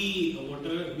only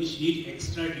water which needs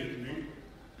extra treatment.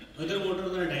 Other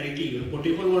waters are directly here.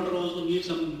 Potable water also needs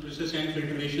some process and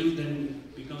filtration, then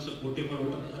becomes a potable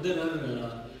water. Other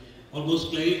are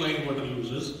almost clarified water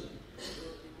users.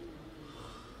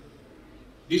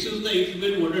 This is the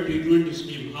effluent water treatment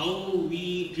scheme, how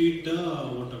we treat the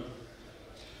water.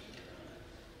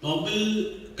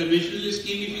 Normal conventional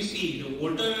scheme, if you see, the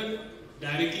water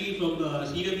directly from the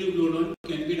CW blowdown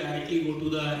can be directly go to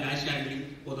the ash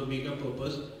handling for the makeup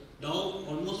purpose. Now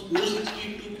almost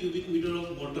 462 cubic meter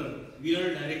of water we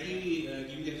are directly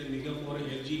giving as a makeup for a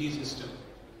FGD system.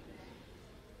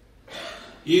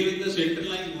 Here in the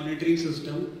centralized monitoring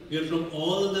system, where from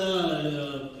all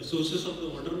the sources of the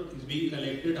water is being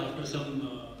collected after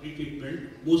some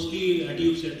pre-treatment, mostly a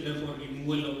tube settler for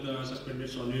removal of the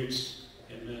suspended solids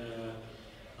and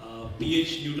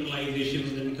pH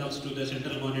neutralizations, then it comes to the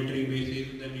central monitoring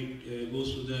basis, then it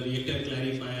goes to the reactor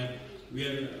clarifier,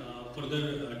 where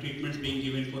further treatments being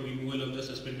given for removal of the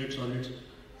suspended solids,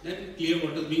 then clear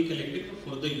water is being collected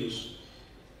for further use.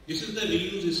 This is the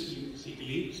reuse scheme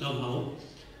basically somehow.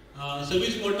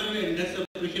 Service water and dust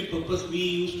separation purpose, we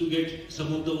used to get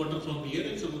some of the water from here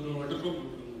and some of the water from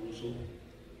also.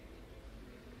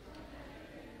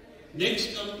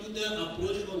 Next come to the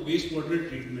approach for wastewater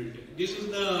treatment. This is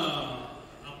the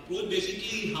approach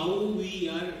basically how we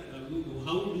are,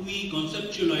 how do we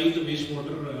conceptualize the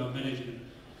wastewater management.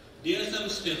 There are some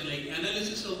steps like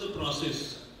analysis of the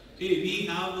process. Okay, we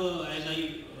have, as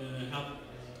I have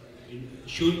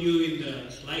shown you in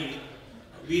the slide,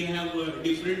 we have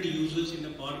different users in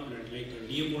the power plant, like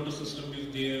DM water system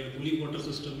is there, cooling water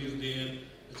system is there,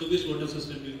 service water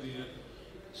system is there.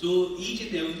 So each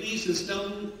and every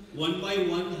system one by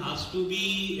one has to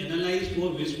be analyzed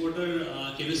for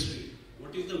wastewater chemistry. What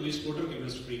what is the wastewater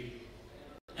chemistry,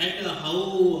 and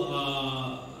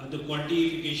how the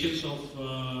quantifications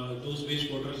of those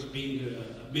wastewaters being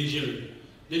measured.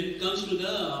 Then comes to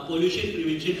the pollution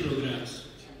prevention programs.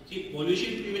 See,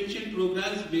 pollution prevention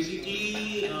programs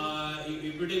basically,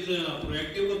 if it is a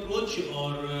proactive approach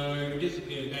or it is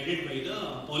guided by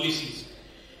the policies.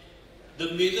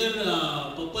 The major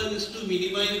purpose is to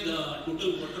minimize the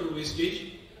total water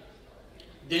wastage,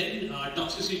 then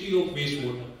toxicity of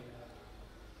wastewater.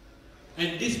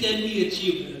 And this can be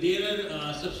achieved. There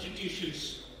are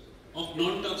substitutions of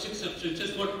non-toxic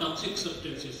substances for toxic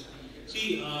substances.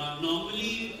 See,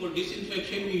 normally for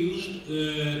disinfection we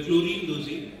use chlorine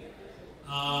dosing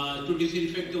to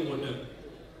disinfect the water.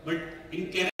 But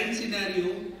in current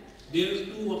scenario, there are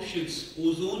two options: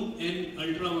 ozone and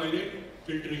ultraviolet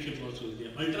filtration also is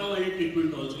there. Ultraviolet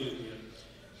treatment also is there.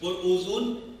 For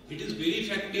ozone, it is very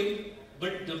effective,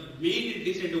 but the main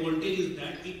disadvantage is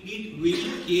that it needs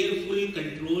very careful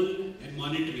control and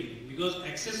monitoring, because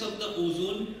excess of the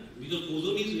ozone, because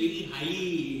ozone is very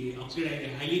highly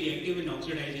reactive and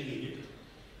oxidizing agent.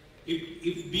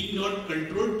 If being not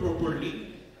controlled properly,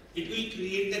 it will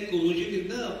create that corrosion in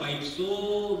the pipe.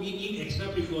 So we need extra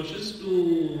precautions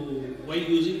while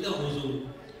using the ozone.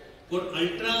 For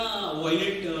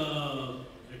ultraviolet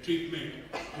treatment,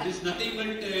 it is nothing but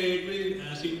it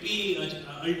will simply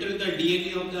alter the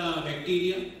DNA of the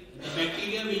bacteria. The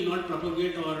bacteria will not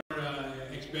propagate or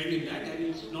expand in that, and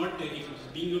it's not, if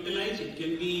it's being utilized, it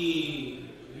can be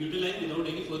utilized without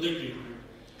any further treatment.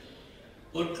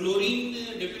 For chlorine,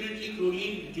 definitely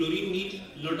chlorine needs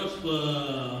a lot of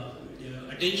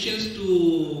attentions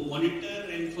to monitor,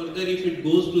 and further if it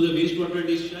goes to the wastewater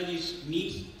discharge, it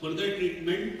needs further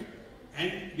treatment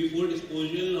and before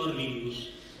disposal or reuse.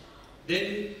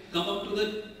 Then come up to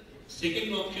the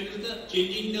second option is the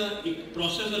changing the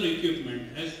process or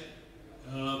equipment. As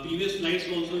previous slides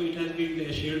also it has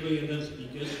been shared by other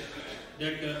speakers,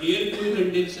 that air cool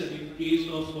condenser in place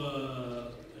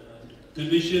of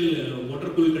conventional water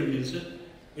cool condenser,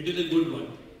 it is a good one.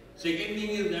 Second thing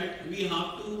is that we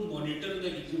have to monitor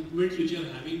the equipments which are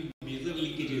having major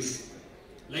leakages,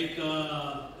 like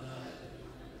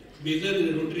major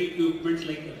rotary equipments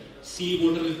like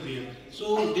Seawater is there.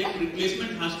 So that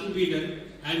replacement has to be done,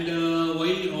 and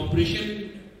while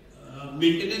operation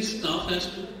maintenance staff has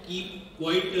to keep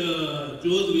quite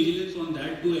close vigilance on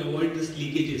that to avoid these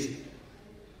leakages.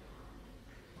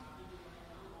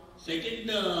 Second,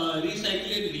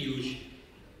 recycle and reuse.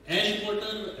 Ash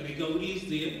water recovery is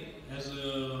there. As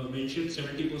mentioned,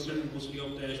 70% mostly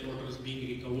of the ash water is being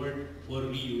recovered for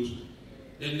reuse.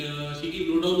 Then CD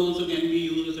blowdown also can be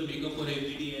used as a makeup for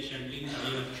FGD ash handling. I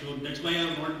have shown. That's why I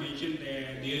have not mentioned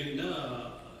there in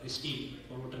the scheme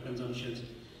for water consumptions.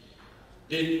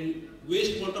 Then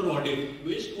wastewater audit.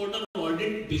 Wastewater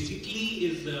audit basically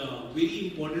is a very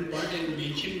important part and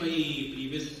mentioned by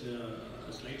previous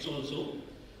slides also.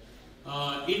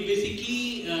 It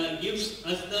basically gives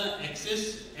us the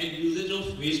access and usage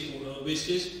of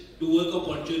wastes to work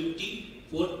opportunity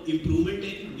for improvement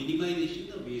and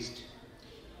minimization of waste.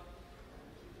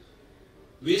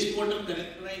 Wastewater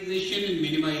characterization and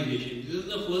minimization. This is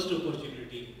the first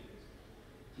opportunity.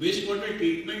 Wastewater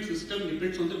treatment system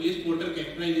depends on the wastewater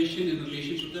characterization in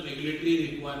relation to the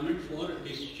regulatory requirement for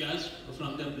discharge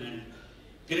from the plant.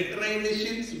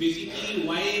 Characterizations, basically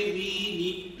why we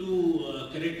need to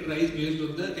characterize based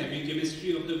on the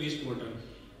chemistry of the wastewater.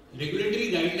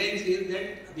 Regulatory guidelines say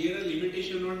that there are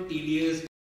limitations on TDS,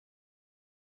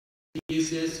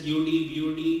 TSS, UD,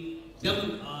 BOD,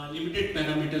 some limited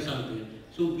parameters are there.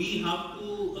 So we have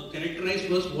to characterize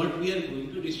first what we are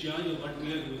going to discharge or what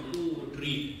we are going to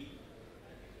treat.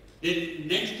 Then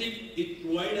next it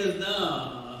provides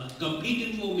us the complete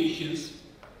informations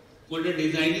for the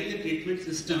designing the treatment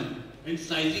system and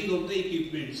sizing of the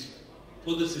equipments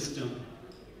for the system.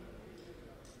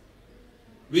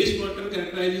 Wastewater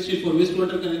characterization, for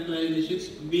wastewater characterizations,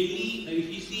 mainly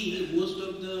if you see most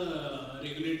of the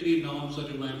regulatory norms or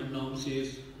environment norms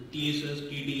says TSS,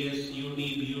 TDS, COD,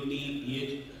 BOD,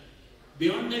 pH.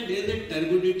 Beyond that, there is a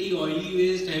turbidity, oily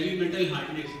waste, heavy metal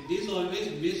hardness. This always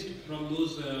missed from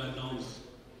those norms.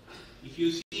 If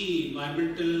you see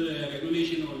environmental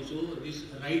regulation also, this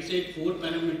right side 4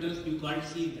 parameters, you can't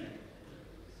see that.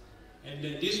 And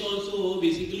this also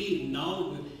basically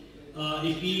now,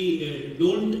 if we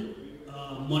don't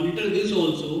monitor this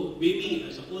also, maybe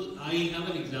suppose I have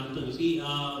an example. See,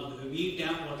 we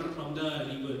tap water from the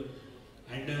river,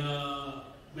 and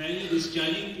while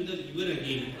discharging to the river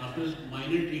again after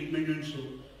minor treatment and so,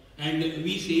 and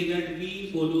we say that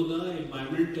we follow the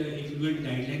environment effluent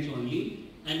guidelines only,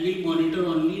 and will monitor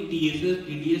only TSS,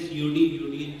 TDS, COD,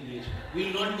 BOD and pH. We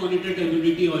will not monitor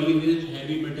turbidity, oily waste,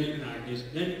 heavy metal and RDS.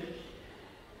 Then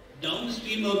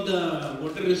downstream of the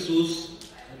water resource,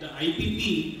 the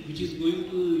IPP which is going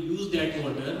to use that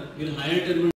water will higher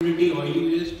turbidity,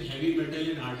 oily waste, heavy metal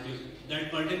and RDS.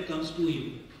 That burden comes to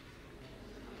him.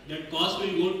 That cost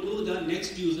will go to the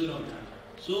next user of that.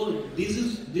 So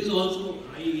this also,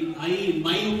 in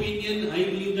my opinion, I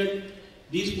believe that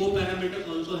these 4 parameters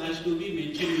also has to be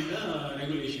mentioned in the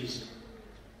regulations.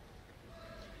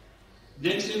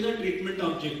 Next is the treatment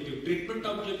objective. Treatment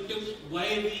objectives, why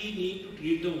we need to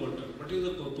treat the water? What is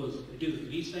the purpose? It is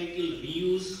recycle,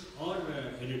 reuse or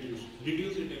reduce.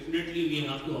 Reduce it, definitely we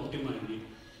have to optimize it.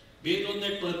 Based on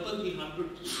that purpose, we have to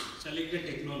select the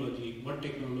technology. What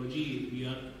technology we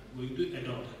are going to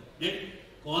adopt. Then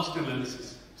cost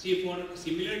analysis. See, for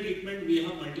similar treatment, we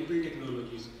have multiple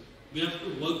technologies. We have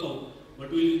to work out what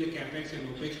will be the capex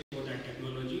and opex for that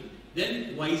technology.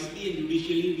 Then wisely and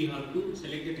judicially, we have to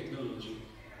select the technology.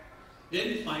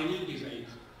 Then final designs.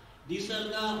 These are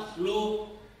the flow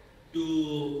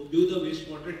to do the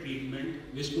wastewater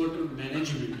treatment, wastewater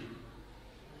management.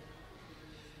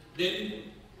 Then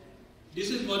this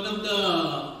is one of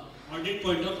the audit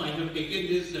point of I have taken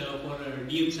this for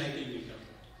DM cycle meter.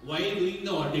 While doing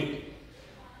the audit,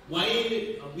 why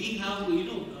we have,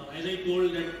 as I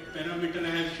told that parameter I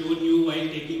have shown you while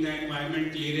taking the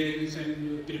environment clearance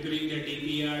and preparing the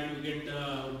DPR to get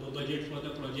the budget for the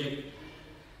project.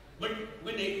 But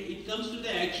when it comes to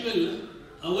the actual,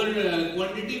 our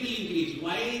quantity will increase.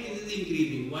 Why this is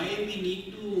increasing? Why we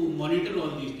need to monitor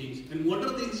all these things? And what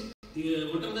are things?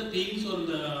 What are the things or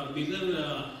the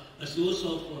major a source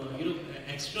of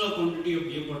extra quantity of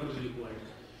beer water is required?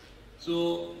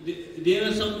 So there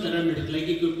are some parameters like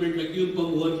equipment, vacuum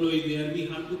pump overflow is there. We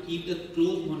have to keep the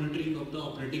close monitoring of the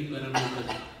operating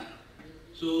parameters.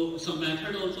 So some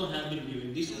method also have been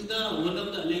given. This is the one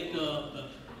of the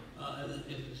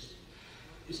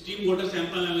steam water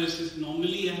sample analysis.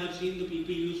 Normally I have seen the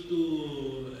people used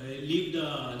to leave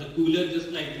the cooler just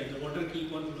like that. The water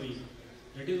keep on flowing.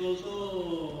 That is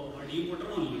also a deep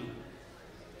water only.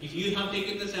 If you have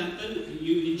taken the sample,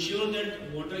 you ensure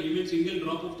that water, even single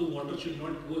drop of the water should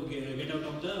not get out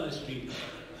of the stream.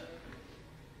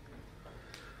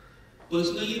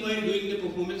 Personally, while doing the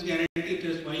performance guarantee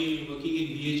test while working in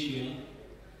BHEL,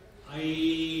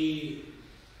 I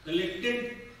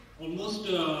collected almost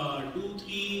 2-3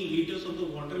 liters of the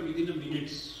water within a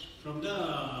minute from the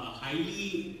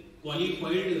highly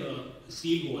qualified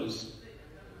seal walls.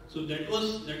 So that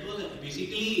was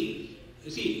basically,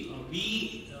 see,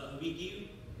 we give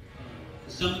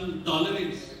some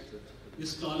tolerance.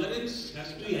 This tolerance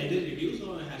has to be either reduced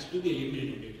or has to be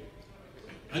eliminated.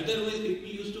 Otherwise, people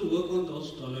used to work on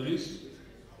those tolerance,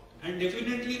 and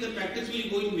definitely the practice will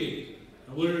go in vain.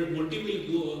 Our motive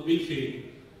will fail.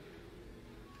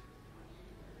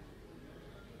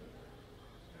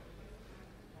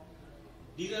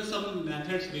 These are some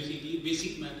methods, basically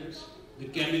basic methods, the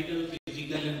chemical,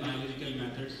 physical, and biological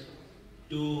methods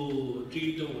to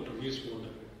treat the water, wastewater.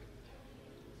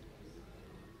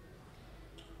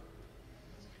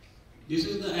 This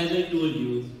is the, as I told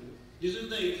you, this is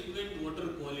the effluent water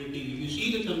quality. If you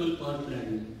see the thermal power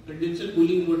plant, condenser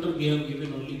cooling water, we have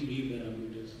given only 3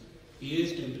 parameters.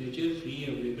 pH, temperature, free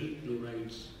available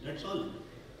chlorides. That's all.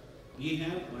 We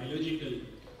have biological,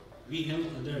 we have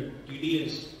other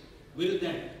TDS. Where is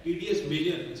that? TDS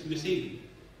major, it's missing.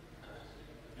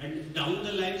 And down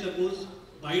the line, suppose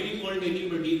by default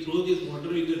anybody throws this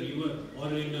water in the river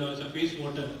or in surface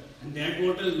water, and that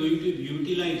water is going to be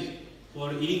utilized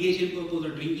for irrigation purpose or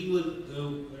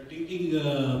drinking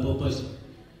purpose.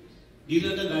 These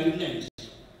are the guidelines.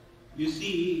 You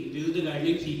see, this is the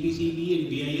guideline CPCB and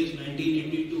BIS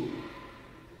 1982.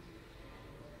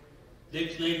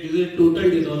 Next slide, this is total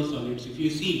dissolved solids. If you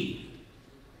see,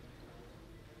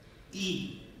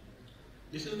 E,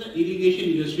 this is the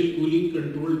irrigation industrial cooling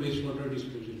controlled wastewater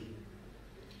disposal.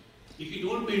 If you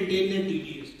don't maintain the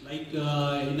TDS, like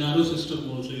in RO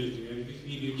system also is there, if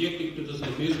we reject it to the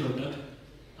surface water,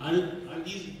 are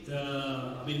these,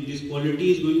 this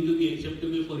quality is going to be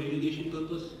acceptable for irrigation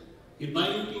purpose? In my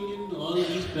opinion, all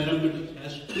these parameters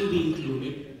has to be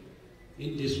included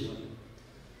in this one.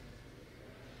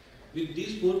 With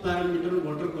these 4 parameters,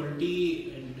 water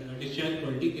quality and discharge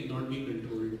quality cannot be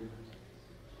controlled.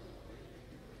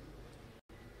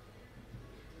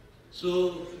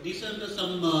 So these are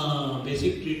some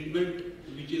basic treatment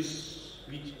which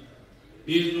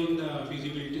based on the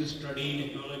feasibility study,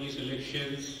 technology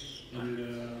selections, and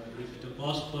if the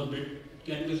cost per bit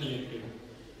can be selected.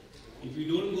 If you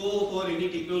don't go for any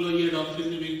technology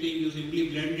adoption or anything, you simply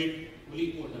blend it,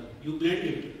 only water. You blend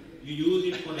it. You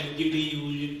use it for LGD, you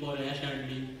use it for ash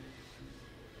handling.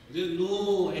 There is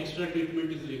no extra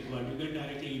treatment is required. You can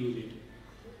directly use it.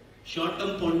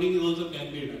 Short-term ponding also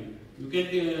can be done. You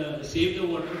can save the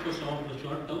water for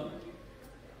short term.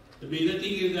 The major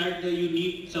thing is that you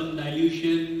need some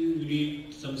dilution, you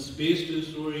need some space to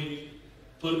store it.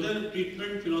 Further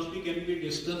treatment philosophy can be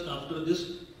discussed after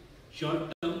this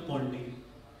short-term ponding.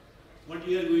 What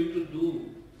we are going to do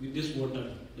with this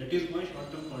water, that is why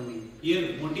short-term ponding.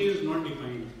 Here, motive is not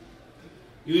defined.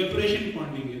 Evaporation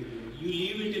ponding is here. You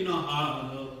leave it in a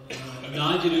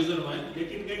large reservoir, let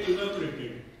it get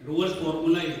evaporated. Rover's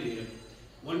formula is there.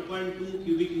 1.2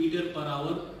 cubic meter per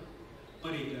hour per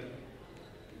acre.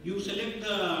 You select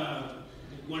the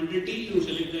quantity, you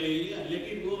select the area, let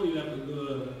it go,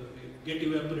 get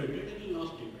evaporated and you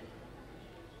lost it.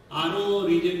 RO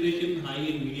regeneration, high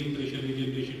and medium pressure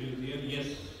regeneration is there. Yes,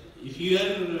 if you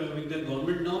are with the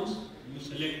government norms, you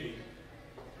select it.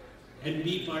 And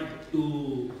B part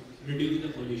to reduce the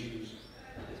pollutions.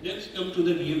 Next come to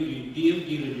the DMG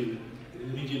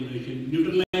regeneration.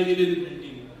 Neutralizing and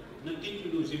blending. Nothing to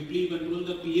do, simply control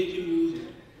the pH and use it.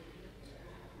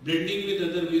 Blending with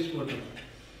other wastewater.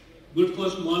 Good for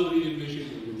small regeneration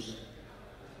volumes.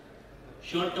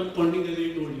 Short-term ponding, as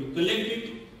I told you. Collect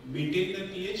it, maintain the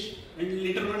pH, and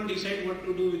later on decide what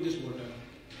to do with this water.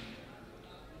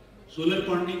 Solar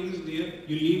ponding is there.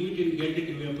 You leave it and get it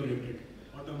evaporated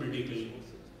automatically.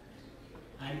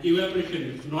 And evaporation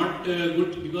is not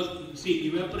good because, see,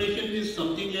 evaporation is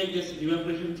something like this.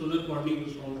 Evaporation, solar ponding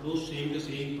is also saying the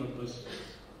same purpose.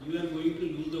 You are going to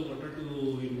lose the water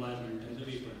to environment as a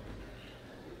vapor.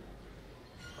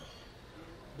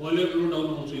 Boiler flow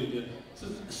down also is there. So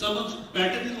some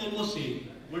pattern is almost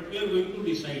same. What we are going to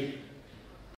decide,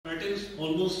 pattern is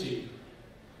almost same.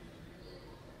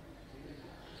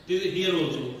 This is here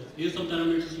also. Here some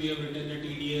parameters we have written at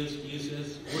TDS,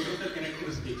 TSS. What are the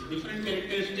characteristics? Different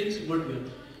characteristics. What we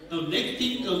have. Now next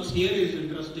thing comes here is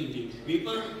interesting things.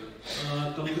 Vapor,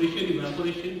 compression,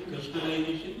 evaporation,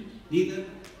 crystallization. These are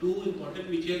two important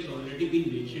which has already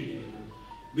been mentioned here.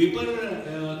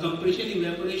 Vapor compression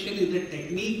evaporation is the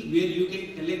technique where you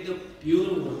can collect the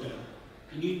pure water.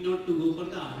 You need not to go for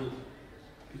the RO.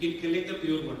 You can collect the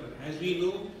pure water. As we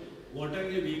know, water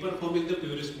in a vapor form is the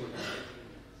purest water.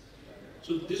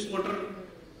 So this water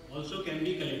also can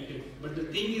be collected. But the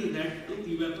thing is that to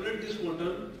evaporate this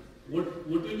water, what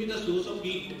will be the source of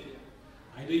heat?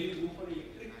 Either you go for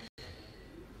electric.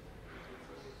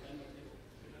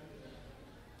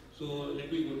 So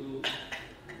let me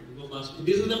go fast.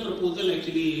 This is the proposal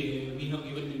actually we have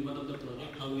given in one of the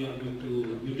projects, how we are going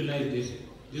to utilize this.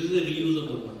 This is the reuse of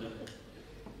the water.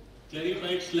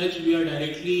 Clarified sludge we are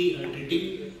directly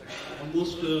treating.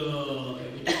 Almost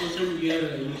 80% we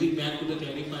are using back to the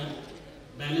clarifier.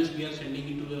 Balance we are sending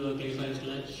into the clarifier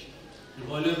sludge. The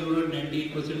boiler roller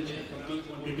 98%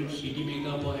 quantity to CT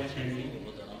makeup or ash handling.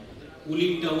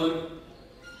 Cooling tower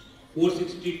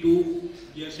 462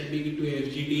 we are sending into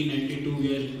FGD, 92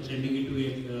 we are sending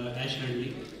into ash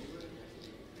handling.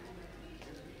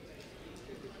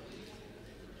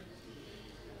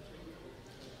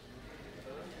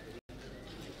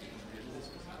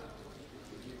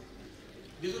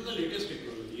 This is the latest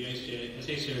technology, as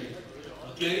I said.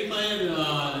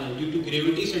 Clarifier, due to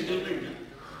gravity settlement,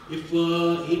 if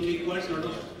it requires a lot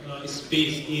of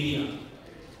space, area.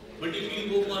 But if you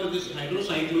go for this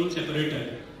hydrocyclone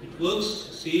separator, it works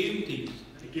same thing.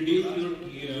 It reduces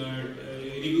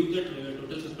remove the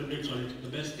total suspended solid. The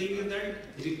best thing is that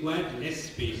it requires less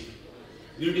space.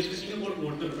 We are discussing about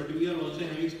water, but we are also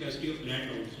having scarcity of land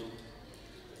also.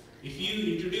 If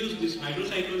you introduce this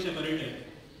hydrocyclone separator,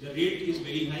 the rate is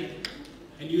very high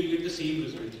and you will get the same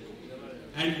result.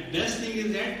 And best thing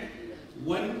is that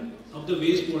one of the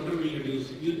wastewater will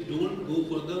reduce. You don't go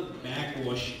for the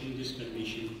backwash in this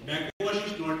condition.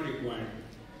 Backwash is not required.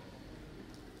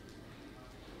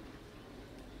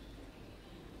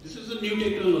 This is a new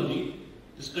technology.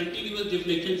 This continuous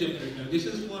deflection separator. This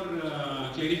is for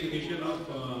clarification of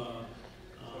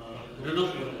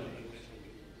runoff water.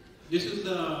 This is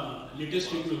the latest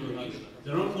technology.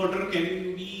 The runoff water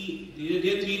can be,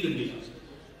 there are three conditions.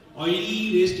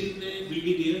 Oily waste will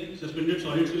be there, suspended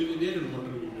solids will be there, and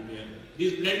water will be there.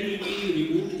 This blend will be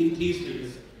removed in three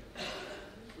stages.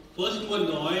 First one,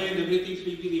 the oil and everything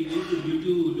will be removed due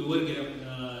to lower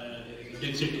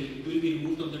density. It will be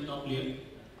removed on the top layer.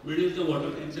 Middle is the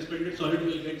water, and suspended solid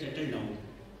will get settled down.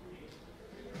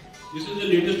 This is the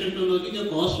latest technology. The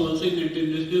cost also in the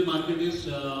international market is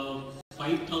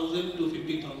 5,000 to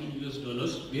 50,000 US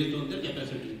dollars based on the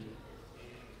capacity.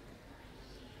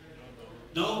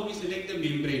 Now we select the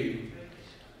membrane.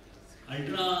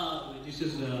 This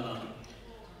is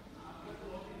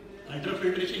ultra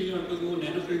filtration we have to go,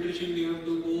 nano filtration we have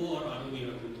to go, or RO we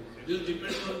have to go. This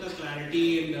depends on the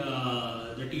clarity and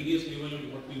the TDS level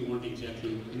and what we want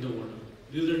exactly in the water.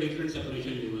 These are different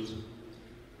separation levels.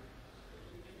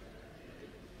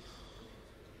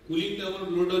 Cooling tower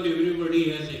blowdown,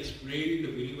 everybody has explained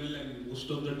very well and most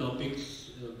of the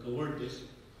topics covered this.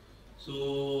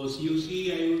 So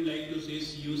CUC, I would like to say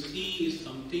CUC is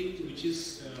something which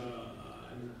is,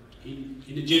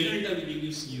 in a general term we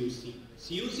use CUC.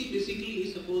 CUC basically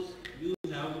is, suppose you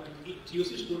have,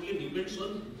 CUC totally depends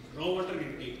on raw water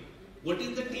intake. What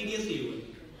is the TDS level?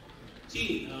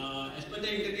 See, as per the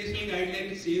international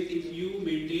guidelines, it says if you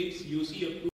maintain CUC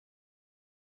up to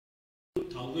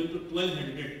 1000 to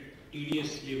 1200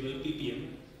 TDS level ppm,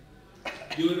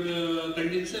 your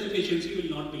condenser efficiency will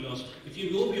not be lost. If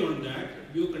you go beyond that,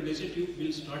 your condenser tube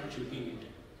will start choking it.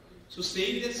 So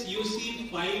saying that CUC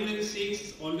 5 and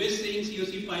 6, always saying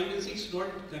CUC 5 and 6 is not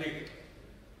correct.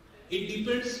 It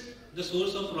depends the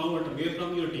source of raw water, where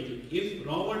from you are taking. If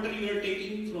raw water you are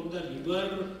taking from the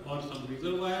river or some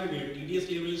reservoir where TDS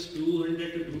level is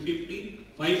 200 to 250,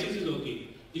 5-6 is okay.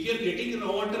 If you are getting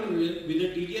raw water with a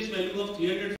TDS value of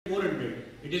 300-400,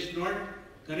 it is not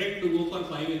correct to go for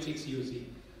 5 and 6 CUC.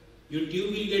 Your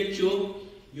tube will get choked,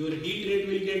 your heat rate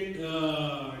will get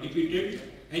defeated,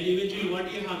 and eventually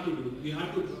what you have to do? You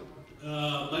have to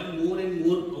burn more and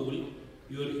more coal.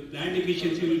 Your plant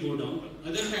efficiency will go down.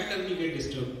 Other factors will get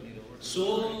disturbed.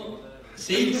 So,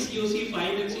 saying CUC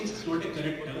 5 and 6 is not a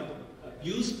correct term.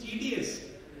 Use TDS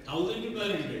 1000 to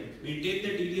 1200. Maintain the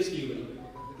TDS level.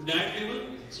 To that level,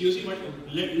 CUC,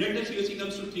 let the CUC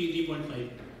comes to 3.5.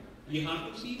 We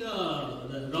have to see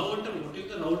the raw water, what is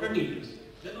the raw water TDS.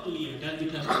 Then only it has to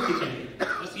be decided.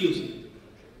 A CUC.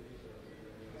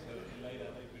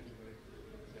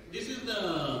 This is the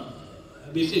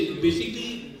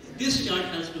basically this chart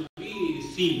has to be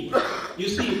seen. You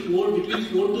see, between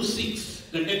 4 to 6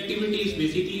 conductivity is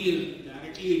basically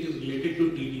directly it is related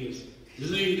to TDS. This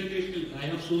is an international. I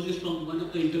have sources from one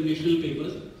of the international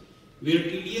papers where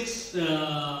TDS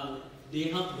they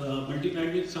have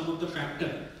multiplied with some of the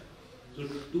factor. So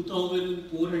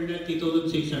 2400,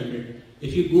 3600.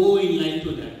 If you go in line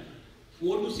to that,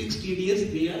 4 to 6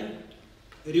 TDS they are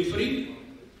referring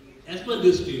as per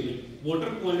this table.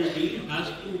 Water quality has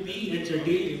to be at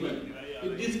certain level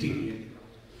with this TDS.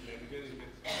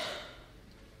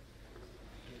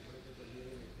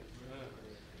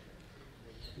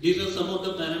 These are some of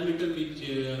the parameters which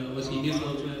our seniors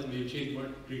also has mentioned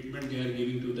what treatment they are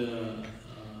giving to the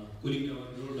cooling tower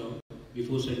blowdown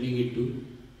before sending it to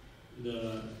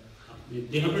the.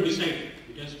 They have to decide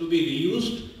it has to be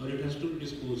reused or it has to be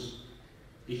disposed.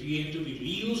 If you have to be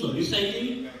reused or recycled,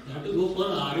 you have to go for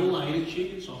RO, iron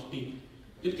sheet and softening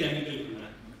with chemical cooling.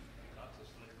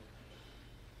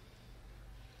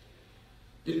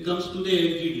 Then it comes to the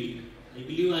FGD. I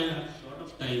believe I have short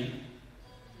of time.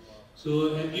 So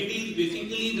FGD is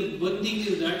basically the one thing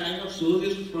is that I have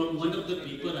sources from one of the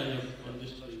paper I have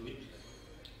published.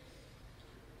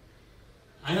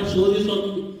 I have sources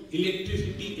from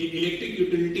Electric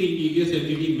Utility Engineers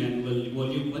FGD Manual,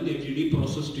 Volume 1 FGD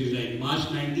Process Design, March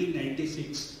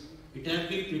 1996. It has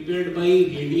been prepared by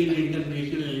Radian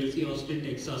International LLC, Austin,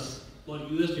 Texas, for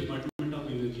US Department of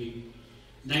Energy.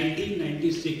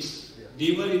 1996,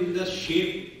 they were in the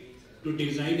shape to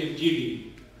design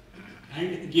FGD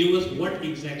and gave us what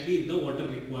exactly is the water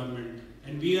requirement.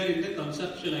 And we are in the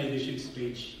conceptualization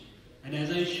stage. And as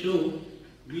I show,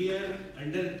 we are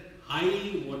under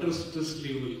high water stress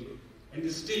level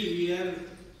and still we are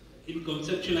in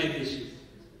conceptualization.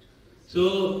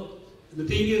 So the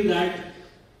thing is that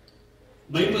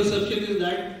my perception is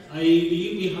that I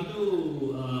believe we have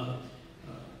to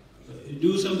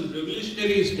do some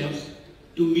revolutionary steps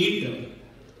to meet them.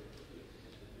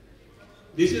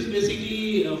 This is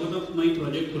basically one of my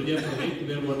project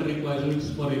where water requirements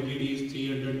for FGD is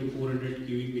 300 to 400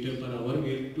 cubic meter per hour,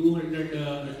 where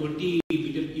 220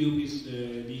 meter cube is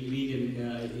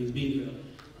being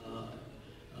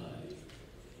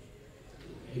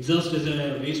exhausted as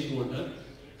a wastewater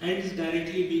and is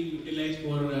directly being utilized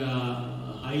for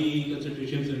high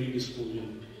concentration slurry disposal.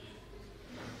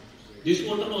 This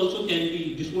water also can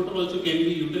be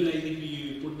utilized if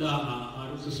we put the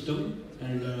RO system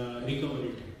and recover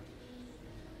it.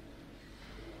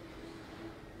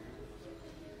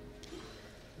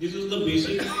 This is the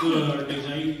basic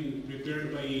design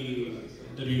prepared by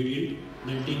the Radiant,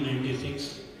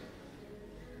 1996.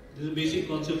 This is the basic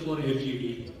concept for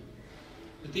FGD.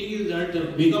 The thing is that the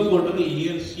big of water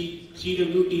here,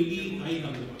 CWTB,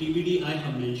 TBD I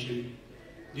have mentioned.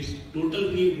 this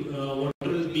total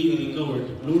water is being recovered.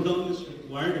 Blowdown is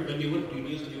required whenever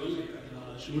TDS level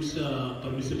shoots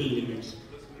permissible limits.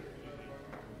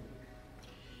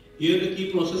 Here the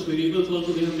key process variables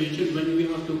also they have mentioned when we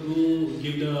have to go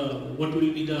give the what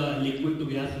will be the liquid to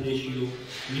gas ratio.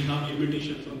 We have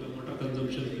limitations on the water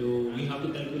consumption flow. We have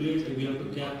to calculate, we have to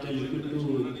cap the liquid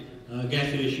to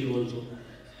gas ratio also.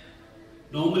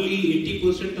 Normally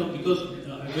 80% of, because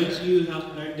once you have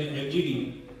had the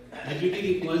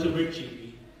FGD requires a wet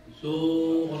chippy. So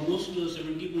almost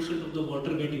 70% of the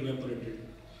water get evaporated.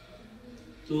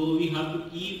 So we have to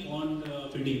keep on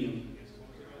feeding them.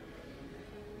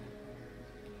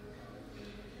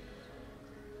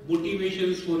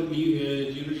 Motivations for zero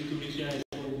liquid discharge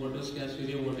for water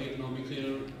scarcity, water economics,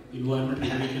 environment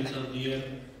regulations are there.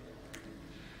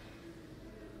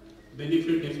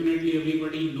 Benefit definitely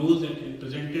everybody knows that and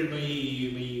presented by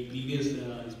my previous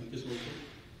speakers also.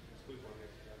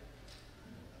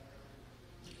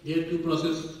 There are two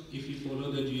processes if you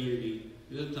follow the GLD.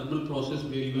 There is a thermal process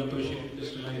where evaporation and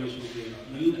crystallization is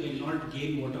there. You cannot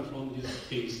gain water from this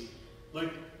phase.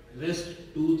 But rest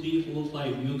 2, 3, 4,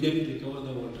 5, you can recover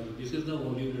the water. This is the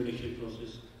volume reduction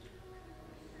process.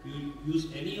 You use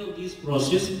any of these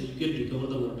processes, you can recover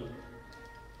the water.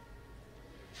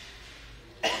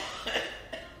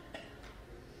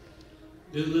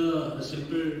 This is a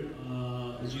simple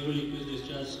zero liquid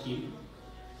discharge scheme.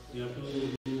 You have to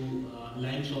do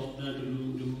line softener to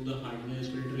remove the hardness,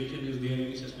 filtration is there,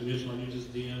 any suspended solids is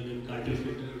there, then cartridge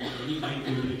filter, any fine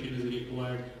filtration is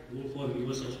required, go for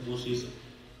reverse osmosis.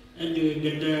 And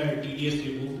get the TDS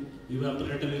removed,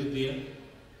 evaporator is there.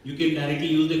 You can directly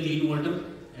use the clean water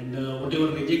and whatever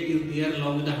reject is there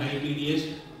along with the high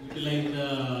TDS, utilize the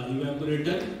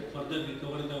evaporator, further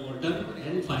recover the water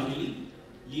and finally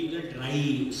leave the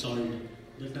dry salt.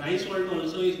 The dry salt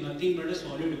also is nothing but a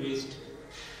solid waste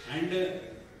and there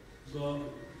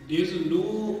is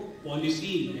no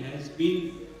policy has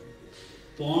been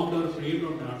formed or framed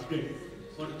or drafted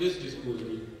for this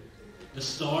disposal. The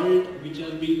salt which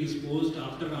has been disposed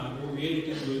after RO, where it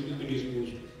is going to be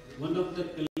disposed. One of the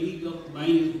colleagues of mine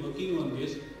is working on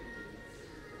this.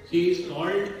 See,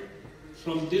 salt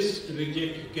from this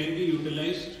reject can be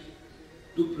utilized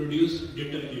to produce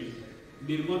detergent.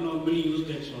 Nirma normally use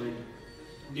that salt.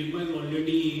 Nirma is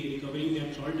already recovering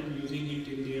that salt and using it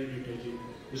in their detergent.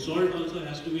 The salt also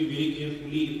has to be very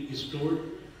carefully stored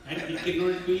and it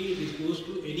cannot be disposed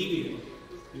to anywhere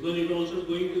because it also is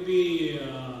going to be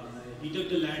eat up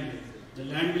the land. The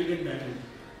land will get battered.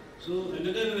 So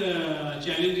another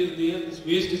challenge is there, this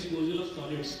waste disposal of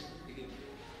solids.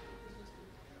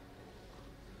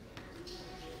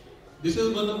 This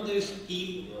is one of the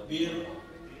scheme where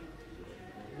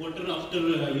water after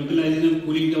utilizing and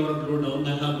cooling down or blow down,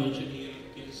 I have mentioned here,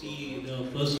 you can see the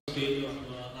first stage of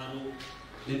RO,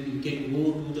 then you can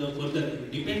go to the further,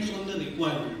 it depends on the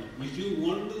requirement. If you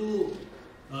want to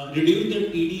reduce the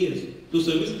TDS to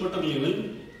service water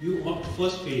level, you opt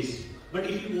first phase. But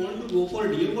if you want to go for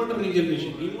deep water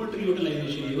regeneration, deep water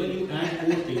utilization level, you add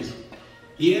fourth phase.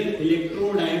 Here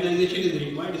electrode ionization is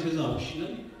required, this is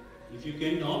optional. If you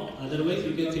can opt, otherwise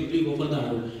you can simply go for the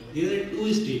RO. There are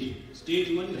two stages.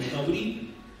 Stage 1 recovery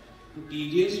to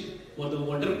TDS for the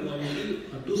water quality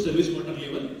up to service water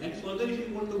level, and further if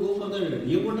you want to go for the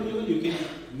deep water level, you can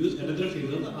use another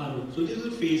phase of the RO. So this is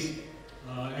a phase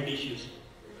additions.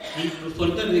 And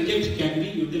further rejects can be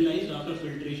utilized after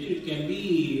filtration, it can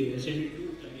be sent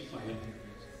to clarifier.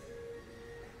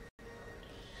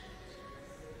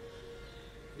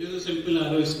 This is a simple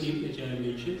RO scheme which I have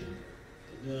mentioned.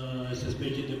 The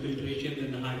suspension, the filtration,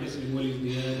 and the hardness removal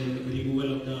is there, and the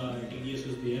removal of the TDS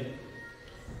is there.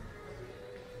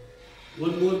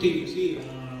 One more thing, see,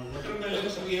 water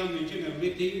balance we have mentioned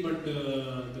everything, but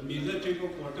the major chunk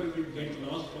of water will get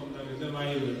lost from the reservoir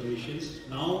evaporations.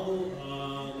 Now,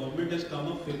 government has come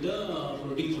up with the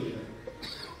floating solar.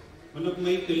 One of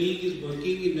my colleagues is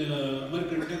working in the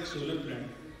Amarkantak solar plant.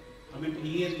 I mean,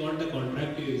 he has got the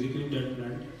contract to execute that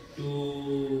plant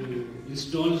to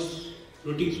install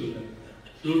floating solar.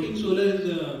 Floating solar is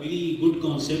a very good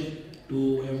concept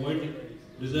to avoid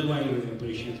reservoir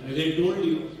evaporations. As I told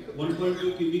you,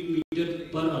 1.2 cubic meter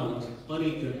per hour, per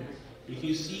acre. If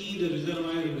you see the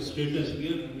reservoir status, we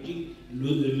are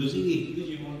losing a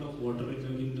huge amount of water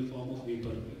in the form of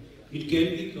vapor. It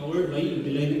can be covered by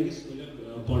utilizing this solar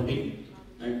ponding,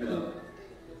 and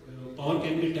power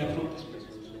can be tapped from this place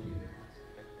also.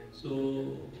 So,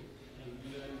 thank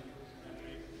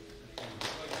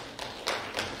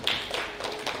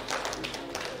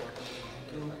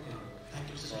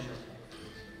you, Mr. Shailendra.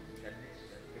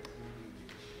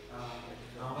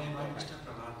 Now I invite Mr.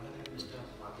 Prabhakar and Mr.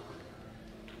 Madhavan.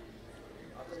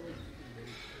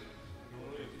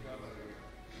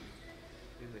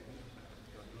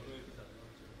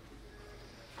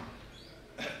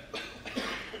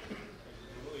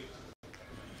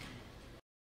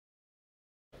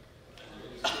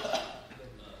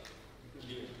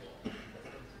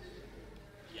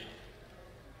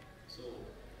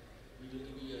 we will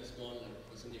give you a small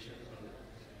presentation on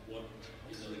what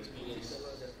is our experience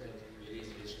with various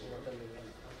wastewater and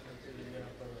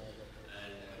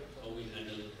how we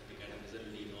handle the kind of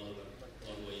ZLD in all our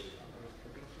ongoing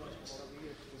projects.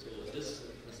 So this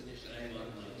presentation I'm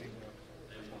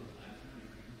from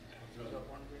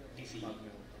DC,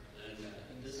 and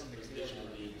this presentation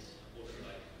will be supported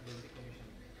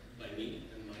by me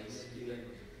and my senior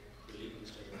colleague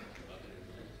Mr. Prabhakar.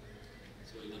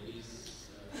 So it will be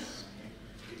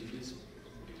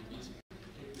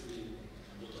between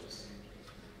both of us.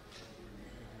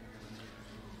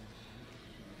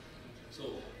 So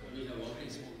we have already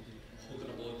spoken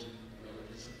about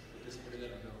this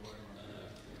particular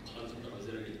concept of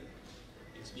ZLD.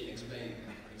 It's been explained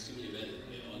extremely well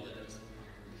by all the other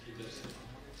figures.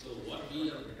 So what we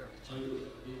are trying to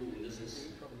do in this is,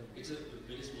 it's a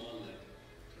very small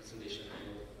presentation. I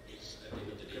know it's at the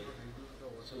end of the day.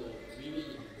 So we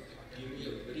will give you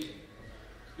a very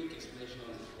quick explanation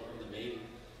on what are the main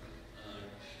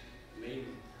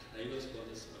drivers for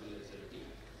this particular ZLD,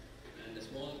 and a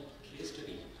small case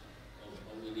study of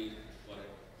how we did for a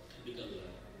typical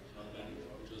hard plan,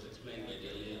 which was explained by the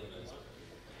earlier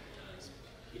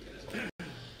speaker as well.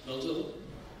 Also,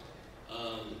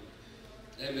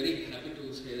 I am very happy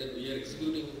to say that we are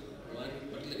executing one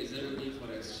particular ZLD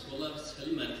for a solar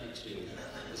cell manufacturing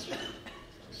industry.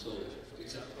 So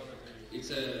it's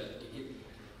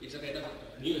a kind of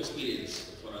new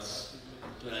experience for us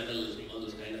to handle all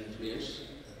those kind of affairs,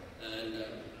 and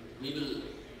we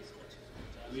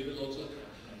will also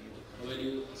provide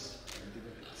you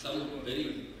some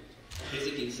very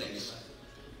basic insights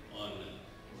on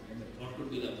what could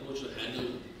be the approach to handle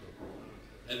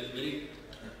a very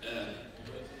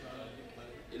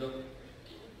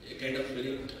a kind of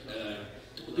very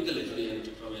typical effluent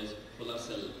from a solar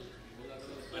cell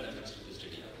manufacturing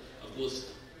facility. Of course,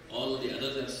 all the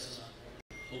others have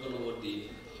spoken about the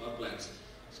power plants,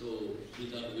 so we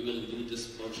thought we will do this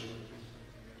portion,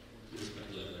 this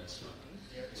particular slot.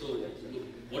 So,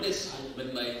 what is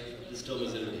meant by this term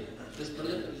ZLD? This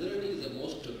particular ZLD is the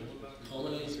most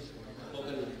commonly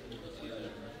spoken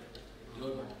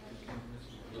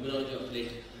terminology of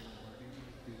late,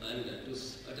 and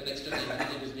at an extent, I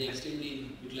think it is being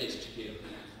extremely utilized here.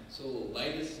 So, by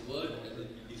this word,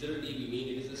 ZLD, we mean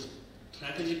it is a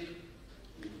strategic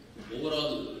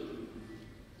overall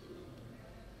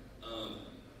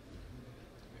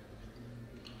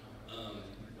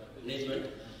management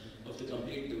of the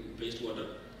complete wastewater,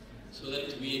 so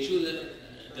that we ensure that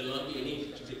there will not be any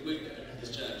liquid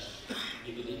discharge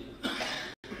into the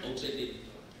outside the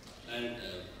and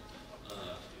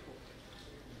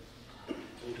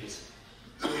outlays.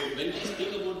 So when we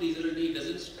speak about the ZLD, it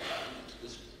doesn't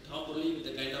stop only with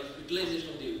the kind of utilization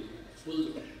of the full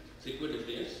liquid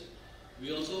effluents.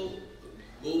 We also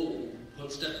go one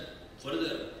step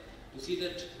further to see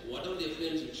that whatever the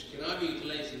effluents which cannot be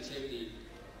utilized inside the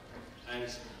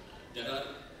tanks, there are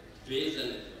ways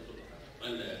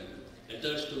and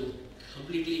methods to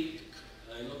completely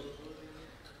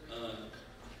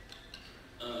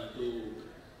to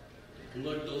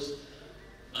convert those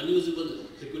unusable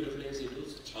liquid effluents into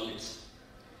solids.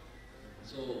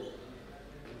 So,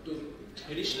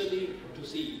 additionally, to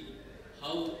see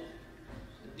how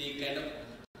the kind of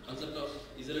concept of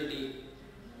ZLD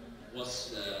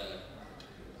was,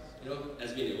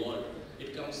 has been evolved.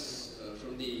 It comes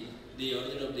from the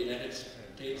origin of the United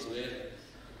States, where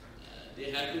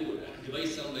they had to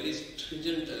devise some very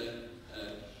stringent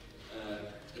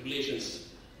regulations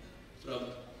from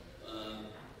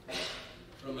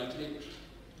actually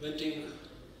preventing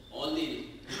all the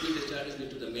liquid discharges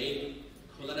into the main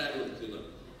Colorado River.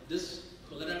 This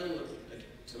Colorado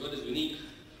River is unique.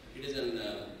 It is an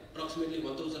approximately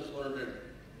 1,400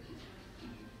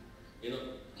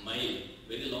 mile,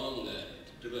 very long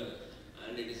river,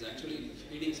 and it is actually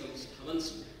feeding some 7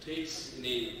 states in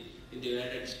the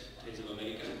United States of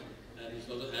America, and it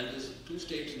also handles 2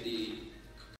 states in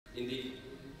the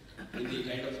country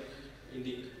of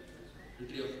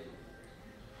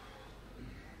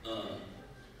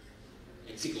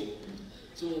Mexico.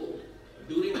 So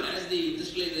as the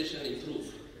industrialization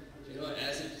improved,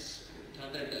 as it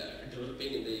started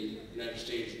developing in the United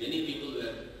States, many people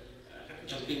were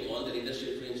dumping all their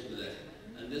industrial effluents into there.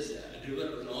 And this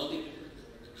river in all the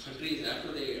countries,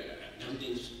 after they dumped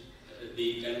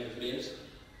the kind of effluents,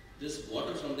 this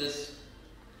water from this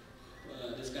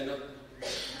kind of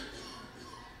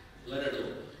Colorado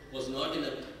was not in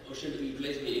a position to be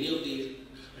utilized by any of the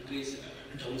countries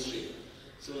downstream.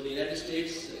 So the United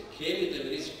States came with a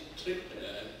very strict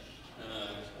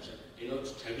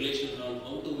regulations on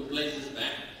how to utilize this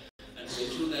back and to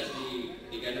ensure that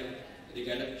the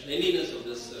kind of cleanliness of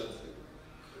this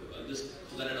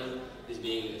Kudaranam is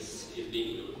being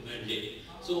maintained.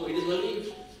 So it is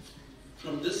only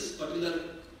from this particular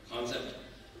concept,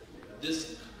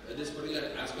 this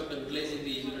particular aspect of utilizing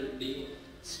the ZLD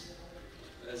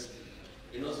as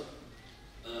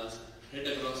spread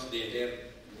across the entire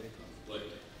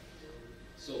world.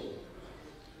 So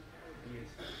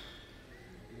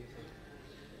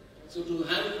to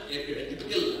have a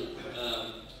typical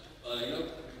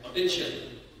potential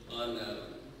on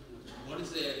what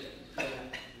is the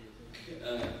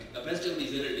best of the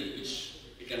ZLD which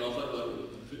it can offer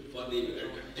for the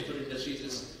different industries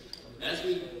is as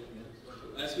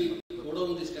we go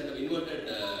down this kind of inverted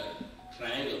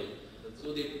triangle.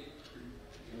 So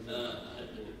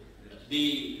the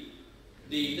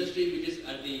industry which is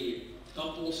at the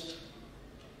topmost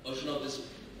portion of this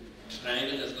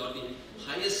triangle has got the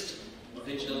highest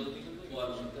potential for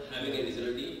having a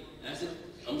ZLD. As it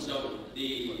comes down, the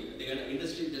kind of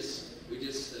industry which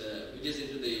is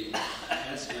into the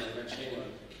gas manufacturing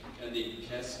and the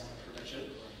gas production,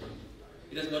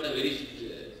 it has got a very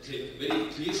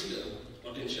increased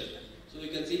potential. So you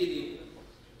can see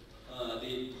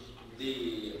the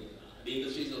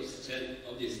industries of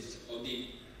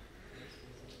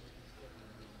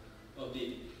the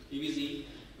PVC,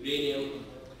 uranium,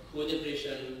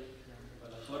 cogeneration,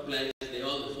 hot plants, they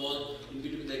all fall in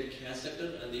between the gas sector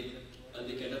and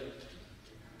the kind of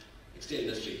textile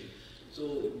industry. So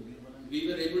we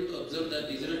were able to observe that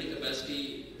the ZLD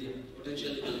capacity, the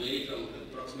potential will vary from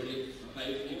approximately 5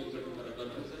 cubic meter per hour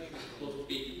to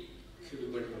 450 cubic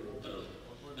meter per hour.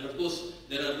 And of course,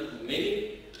 there are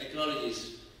many technologies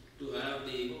to have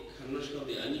the conversion of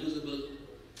the unusable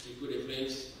liquid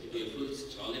effluents into a full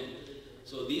solid.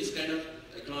 So these kind of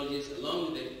technologies,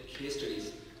 along with the case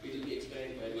studies, it will be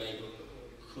explained by my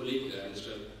colleague,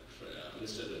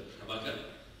 Mr. Prabhakar,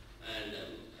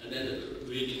 and then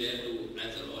we will be there to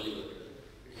answer all your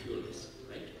Q&As.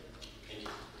 Right? Thank you.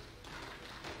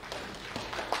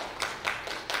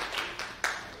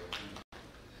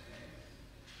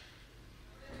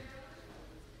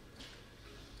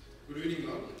 Good evening,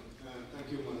 all. Thank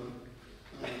you, Madhavan.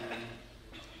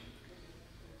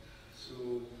 So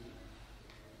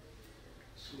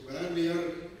where we are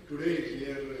today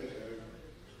here,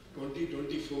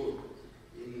 2024,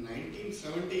 in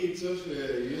 1970 itself,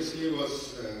 USA was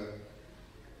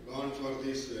gone for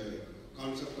this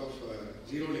concept of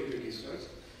zero liquid discharge.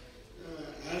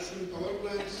 As in power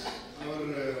plants, our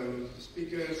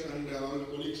speakers and all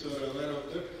colleagues are aware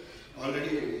of that.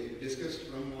 Already discussed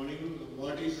from morning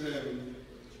what is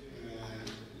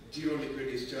zero liquid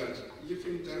discharge. If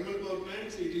in thermal power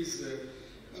plants, it is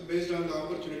based on the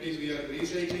opportunities we are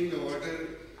recycling the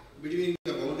water between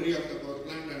the boundary of the power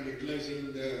plant and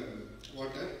utilizing the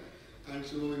water. And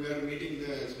so we are meeting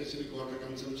the specific water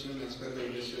consumption as per the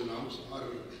industrial norms or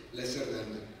lesser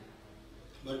than that.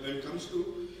 But when it comes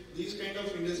to these kind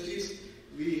of industries,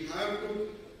 we have to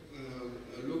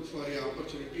look for an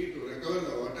opportunity to recover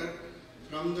the water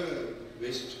from the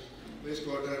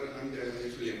wastewater and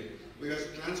effluent. Because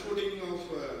transporting of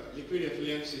liquid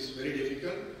effluents is very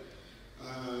difficult.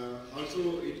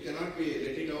 Also, it cannot be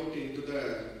let it out into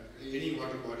any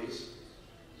water bodies.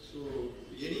 So,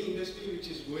 any industry which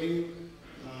is going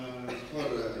for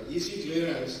easy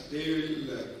clearance, they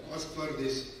will ask for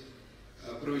this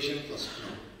provision first.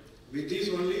 With this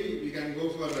only, we can go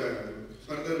for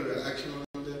further action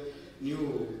on the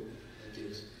new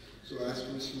things. So, as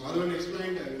Mr. Madhavan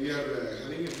explained, we are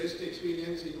having a best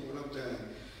experience in one of the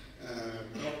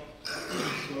top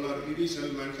solar PV cell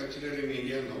manufacturer in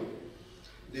India now.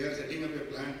 They are setting up a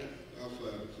plant of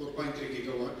 4.3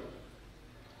 gigawatt.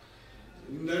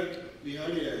 In that, we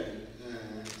had a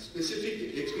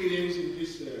specific experience in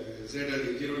this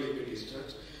ZLD, zero liquid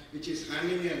discharge, which is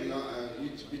handling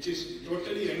which is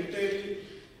totally entirely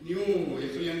new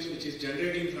effluents which is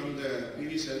generating from the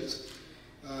PV cells,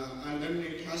 and then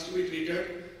it has to be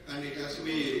treated and it has to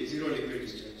be zero liquid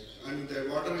discharge, and the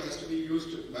water has to be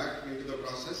used back into the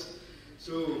process.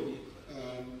 So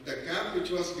the cap which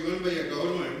was given by a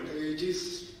government, which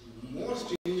is more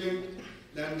stringent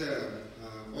than the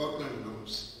power plant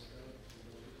norms.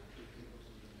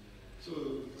 So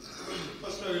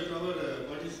first I will cover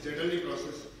what is ZLD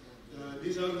process.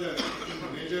 These are the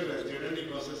major ZLD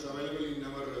process available in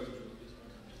our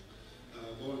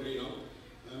boundary now.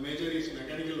 Major is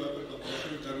mechanical vapor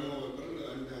compression, thermo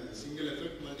vapor, and single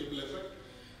effect, multiple effect.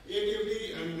 ATFD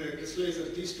and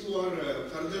crystallizer, these two are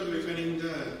further refining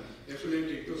the effluent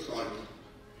into salt.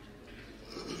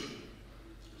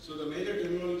 So the major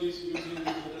terminologies used in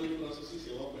the ZLD process is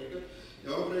evaporator.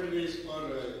 Evaporator is for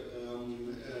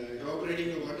evaporating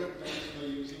the water by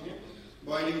using a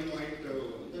boiler boiling point,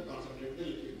 the concentrate the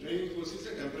liquid. Draining force is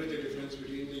the temperature difference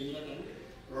between the inlet and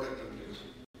product temperature.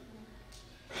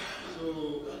 So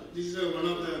this is one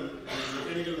of the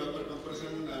mechanical vapor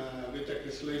compression with a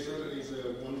crystallizer is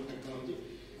one technology.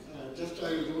 Just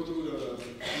I will go through the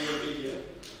ZLD here.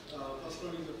 First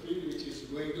one is the feed, which is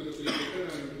going to the preheater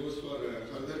and goes for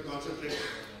further concentrate.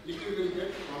 Liquid will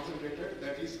get concentrated.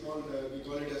 That is called, we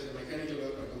call it as a mechanical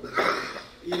vapor compression.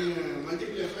 In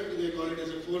multiple effect, they call it as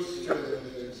a forced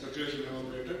circulation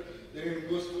evaporator. Then it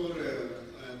goes for,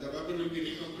 the vapor will be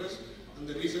recompressed and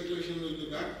the recirculation will be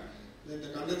back. Then the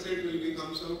condensate will be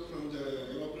comes out from the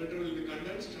evaporator, will be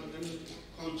condensed and then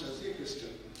forms as a crystal.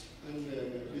 And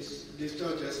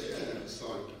discharge as a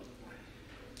salt.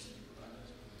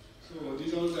 So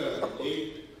these are the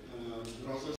 8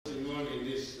 processes involved in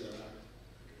this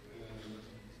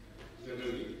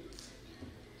ZLD.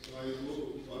 So I will go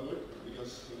forward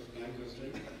because of time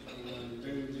constraint.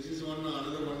 Then this is one.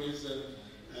 Another one is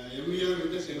MVR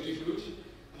with the centrifuge.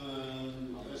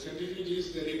 Centrifuge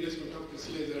is the replacement of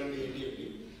crystallizer and ATFD.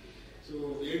 So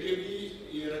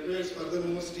ATFD requires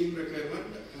furthermore steam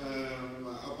requirement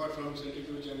apart from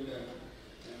centrifuge and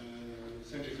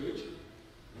centrifuge.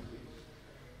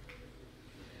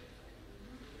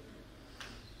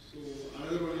 So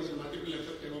another one is a multiple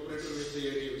effect evaporator with the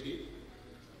ATFD.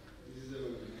 This is a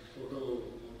photo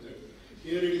of that.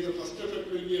 Here it is the first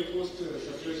effect will be a forced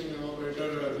circulation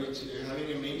evaporator which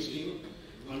having a main steam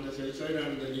on the cell side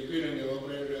and the liquid and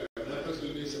evaporator vapors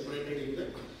will be separated in the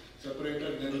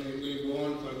separator, then it will go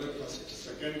on further first,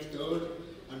 second, third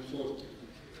and fourth.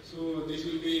 So this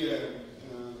will be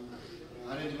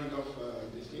arrangement of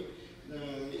this thing.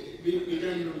 We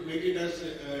can make it as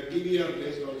TBR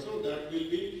based also. That will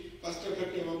be first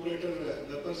effect evaporator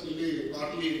vapors will be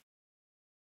partly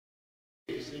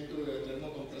sent to a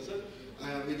thermocompressor.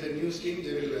 With a new steam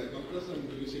they will compress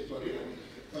and use it for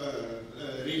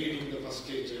reheating the first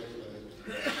stage of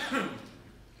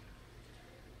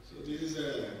So this is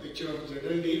a picture of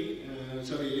ZLD,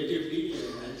 ATFD,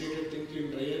 anti-tape thin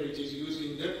film dryer, which is used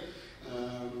in the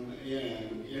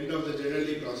end of the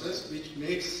ZLD process, which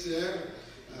makes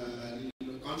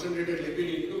concentrated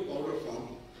lipid into powder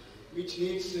form, which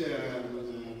needs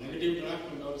negative draft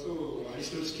and also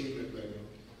additional steam requirement.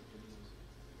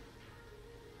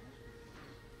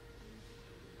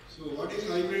 So what is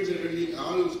hybrid ZLD?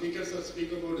 All speakers are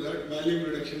speak about that, volume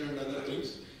reduction and other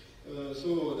things.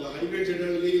 So the hybrid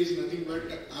ZLD is nothing but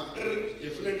after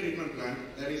effluent treatment plant,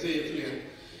 there is a effluent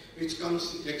which comes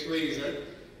XYZ,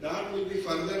 that will be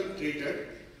further treated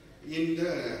in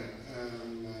the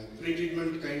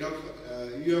pre-treatment kind of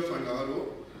UF and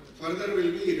RO, further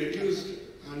will be reduced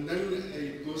and then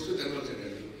it goes to thermal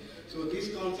ZLD. So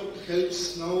this concept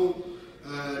helps now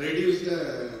reduce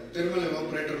the thermal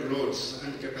evaporator loads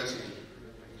and capacity.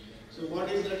 So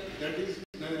what is that? That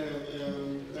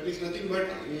is nothing but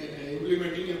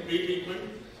implementing a pre-treatment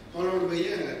followed by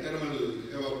a thermal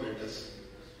evaporators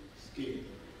scheme.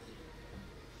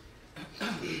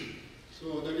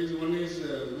 So that is one is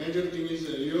major thing is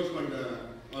UF and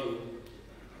RO.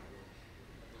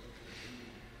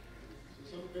 So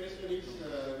some case studies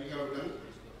we have done.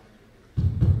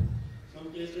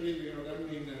 Some case studies we have done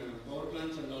in power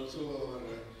plants and also our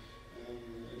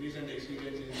recent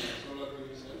experience in solar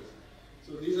PV cells.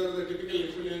 So these are the typical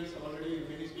effluents. Already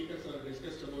many speakers have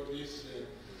discussed about this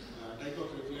type of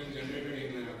effluent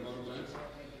generated in power plants.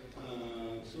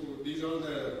 So these are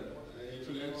the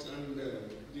effluents and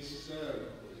this is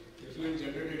effluent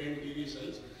generated in PV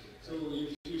cells. So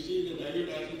if you see the dilute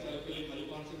acid sulfuric, high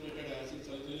concentrated acid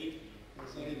sulfuric,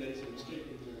 sorry there is a mistake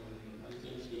in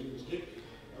the mistake.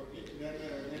 Okay, then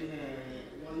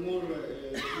one more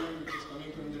effluent which is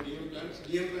coming from the DM plants.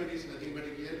 DM plant is nothing but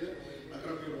here the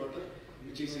ultra-pure water,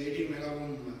 which is 18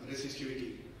 megaohm resistivity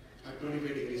at 25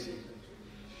 degrees C.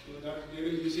 So that they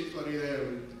will use it for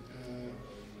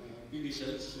PV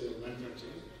cells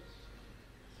manufacturing.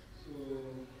 So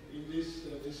in this,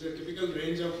 this is a typical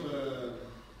range of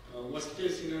worst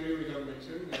case scenario we have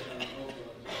mentioned of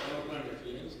power plant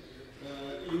effluents.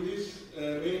 In this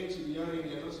range we are in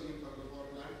yellow stream for the power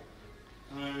plant,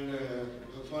 and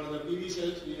for the PV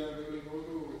cells we will go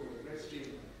to red stream.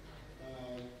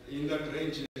 In that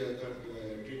range that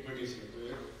treatment is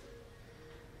required.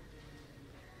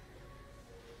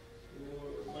 So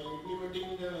by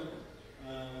implementing the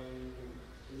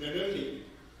ZLD,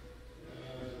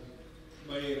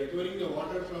 by recovering the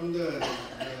water from the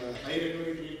high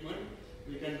recovery treatment,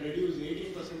 we can reduce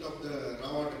 18% of the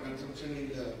raw water consumption in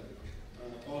the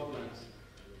power plants.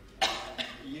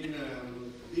 In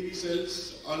PV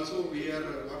cells also we are,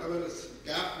 whatever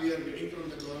gap we are getting from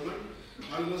the government,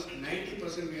 almost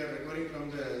 90% we are recovering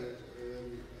from the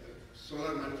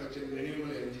solar manufacturing,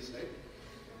 renewable energy side,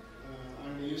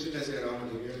 and use it as a raw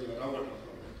material, raw water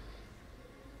format.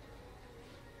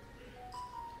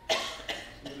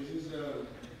 So this is a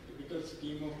typical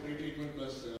scheme of pre-treatment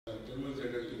plus thermal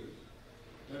ZLD.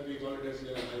 That we call it as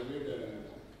a hybrid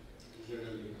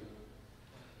ZLD.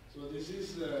 So this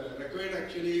is required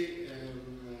actually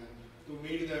to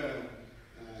meet the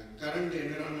current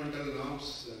environmental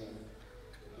norms.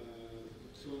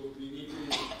 So we need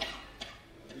to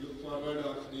look forward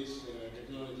of these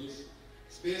technologies.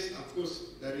 Space, of course,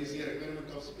 there is a requirement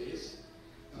of space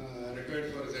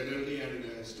required for ZLD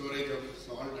and storage of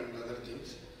salt and other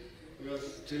things.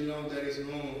 Because till now there is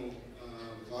no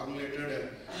formulated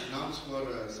norms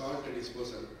for salt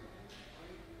disposal.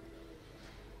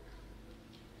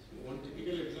 So one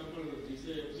typical example is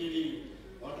a FGD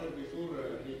water before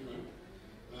treatment,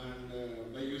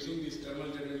 and by using this thermal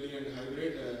ZLD and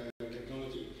hybrid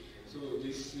technology, so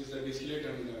this is a distillate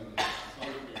and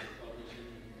salt formation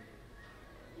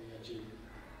we achieve.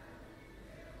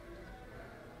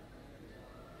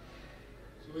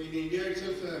 So in India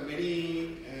itself,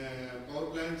 many power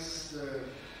plants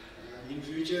in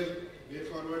future, way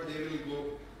forward, they will go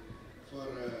for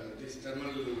this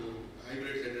thermal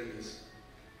hybrid ZLDs.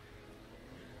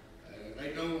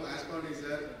 Right now, ASPON is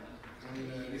there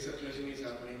and recirculation is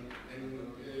happening.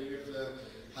 And if the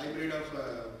hybrid of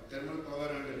thermal power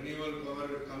and renewable power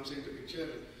comes into picture,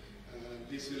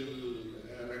 this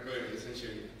will require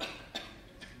essentially.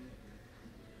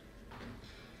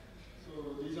 So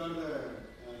these are the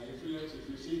effluents. If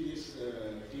you see these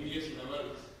TDS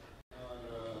levels or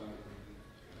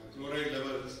chloride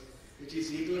levels, which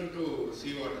is equivalent to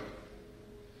seawater.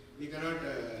 We cannot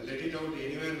let it out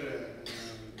anywhere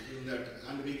in that,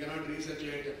 and we cannot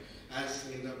recirculate as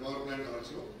in the power plant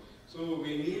also. So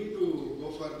we need to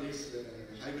go for these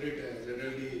hybrid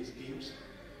ZLD schemes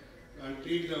and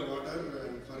treat the water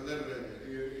and further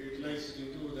utilized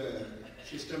into the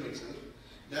system itself.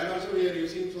 There also we are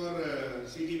using for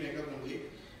CT makeup only.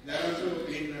 There also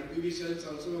in PV cells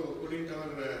also putting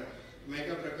our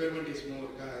makeup requirement is more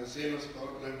same as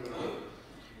power plant only.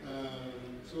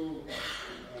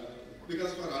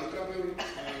 Because for ultra pure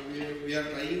we are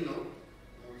trying now.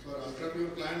 For ultra pure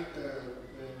plant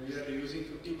we are using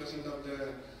 50% of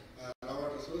the raw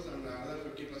water source and another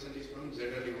 50% is from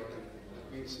ZLD water.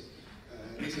 That means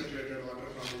recirculated water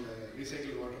from the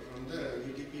recycled water from the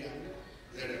UTP and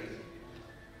ZLD.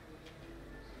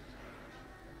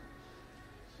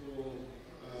 So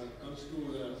comes to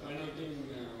the final thing.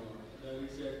 There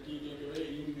is a key takeaway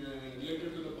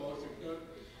related to the power sector.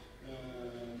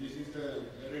 This is the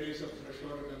reduce of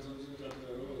freshwater consumption at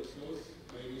the source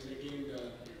by recycling the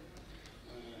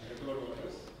recovered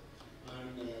waters,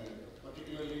 and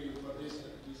particularly for this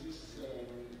is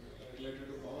related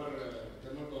to power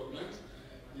thermal power plants.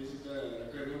 This is the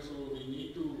requirement, so we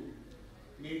need to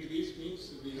meet these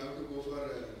means we have to go for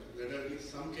ZLD.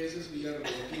 Some cases we are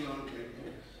working on right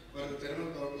now for the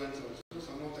thermal power plants also.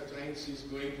 Some of the clients is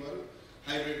going for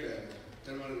hybrid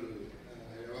thermal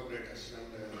evaporators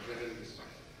and ZLDs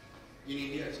in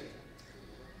India as well.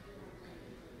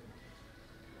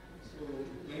 So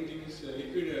main thing is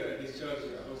liquid discharge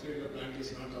outside the plant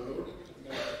is not allowed.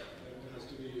 That has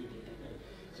to be.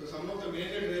 So some of the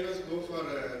major drivers go for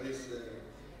this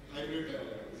hybrid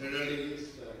ZLDs.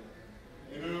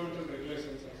 Environmental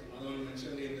regulations, as Madhavan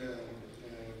mentioned, in the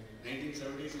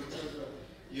 1970s itself,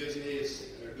 USA is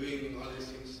doing all these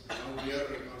things. Now we are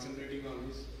concentrating on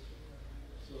this.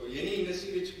 So any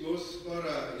industry which goes for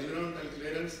environmental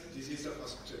clearance, this is the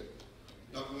first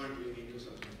document we need to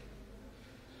submit.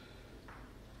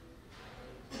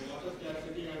 So water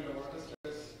scarcity and water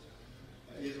stress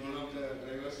is one of the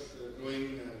drivers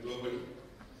growing globally.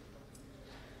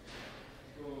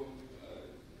 So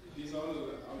these all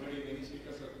already many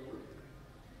speakers have told.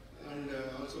 And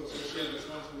also social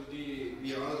responsibility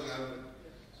we all have,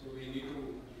 so we need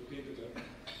to look into that.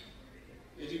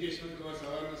 Education towards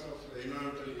awareness of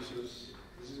environmental issues.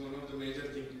 This is one of the major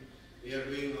things. We are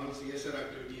doing all CSR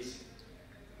activities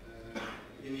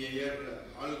in a year,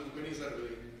 all companies are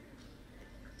doing.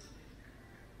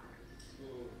 So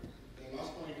the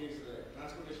last point is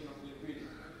transportation of liquid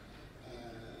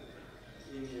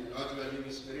in a large volume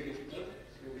is very difficult.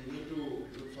 So we need to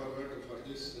look forward for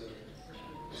this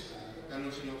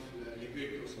conversion of liquid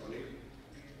to solid.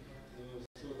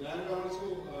 So there also,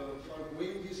 for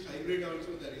going this hybrid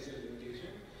also there is a limitation.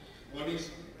 One is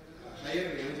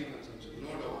higher energy consumption,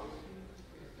 no doubt.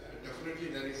 Definitely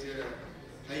there is a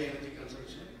high energy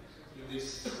consumption in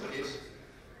this case.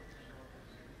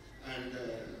 And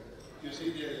you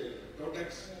see the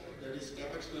Protex, that is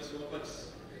capex plus opex,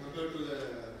 compared to the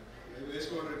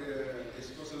wastewater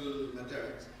disposal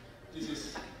methods, this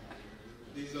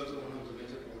is also one of the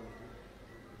major problems.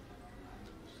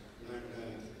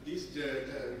 And these the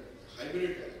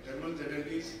hybrid thermal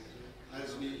ZLDs,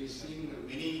 as we've seen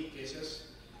many cases,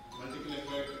 multiple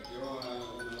effect,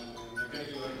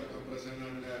 mechanical vapor compression,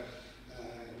 and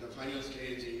the final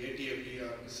stage, ATFD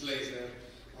or crystallizer,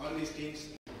 all these things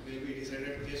will be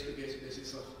decided case-to-case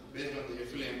basis based on the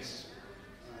effluents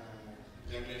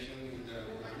generation in the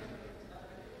plant.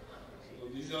 So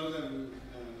these are the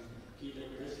key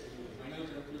takeaways. The final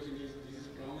conclusion is this is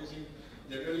promising.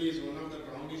 ZLD is one of the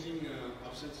promising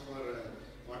options for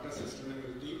water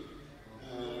sustainability,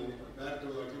 where to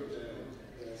acute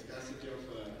the scarcity of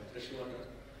fresh water.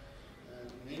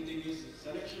 Main thing is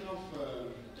selection of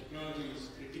technology is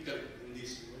critical in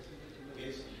this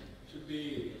case. Should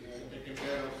be taken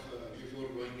care of before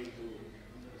going into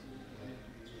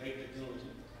right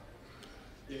technology.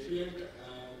 Effluent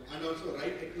and also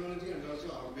right technology and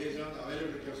also based on the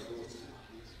availability of source.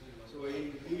 So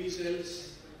in PV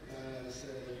cells,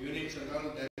 units and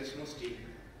all, there is no steam.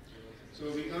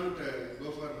 So we can't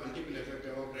go for multiple effect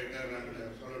evaporator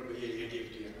and followed by a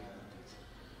ATFT.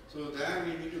 So there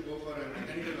we need to go for a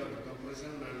mechanical vapor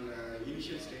compression and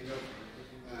initial stage of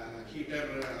heater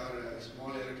or a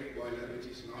small electric boiler, which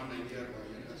is non-IR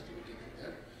boiler, has to be taken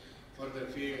care for the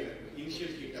initial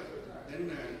heat up. Then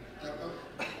tap up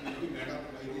will be made up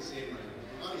by the same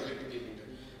or electrical heater.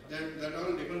 Then that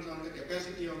all depends on the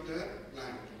capacity of the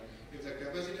plant. If the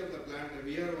capacity of the plant,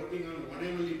 we are working on 1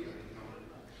 MLD plant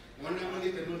now. 1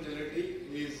 MLD thermal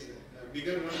ZLD is a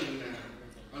bigger one in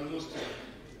almost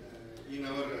in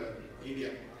our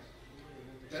India.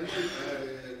 Thermal,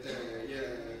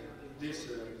 this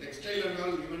textile and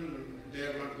all, even they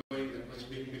are not going that much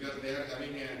big because they are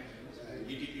having a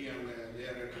ETP and they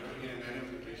are taking a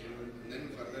nanofiltration, and then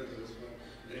further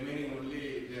the remaining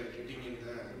only they are treating in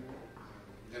the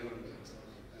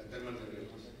thermal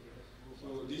ZLDs.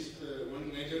 So this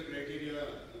one major criteria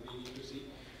we need to see.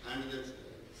 And the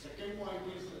second point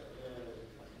is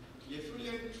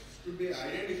effluent should be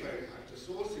identified at the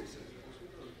source itself.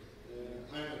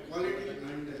 Quality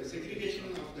and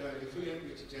segregation of the effluent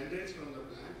which generates from the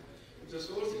plant. If the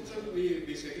source itself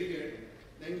we segregate,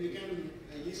 then we can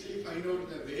easily find out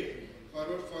the way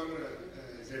forward for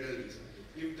ZLDs.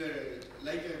 If the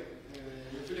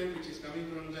effluent which is coming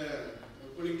from the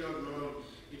cooling tower blown,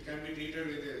 it can be treated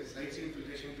with a side stream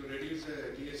filtration to reduce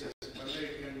TSS. Further,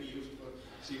 it can be used for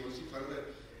COC. Further,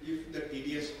 if the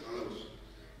TDS allows,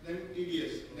 then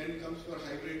TDS. Then comes for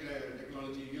hybrid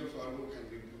technology. Your forward can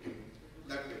be put in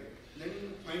that way.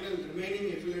 Then final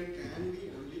remaining effluent can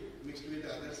be only mixed with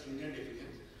other stringent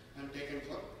effluents and taken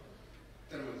for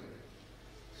thermal ZLD.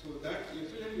 So that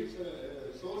effluent is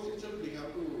source itself. We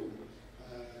have to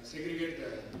segregate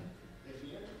the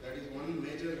effluent. That is one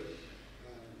major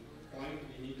point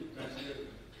we need to consider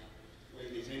while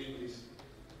designing this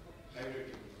hybrid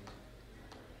technology.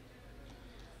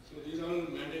 So these all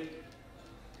mandate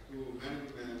to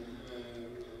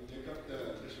make up the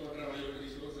freshwater availability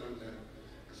source and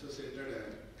associated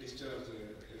discharge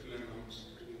effluent norms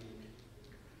to be met.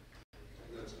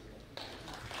 That's it.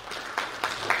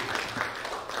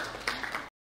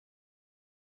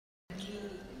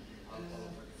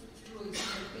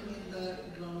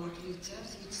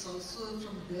 It's also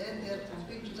from there they are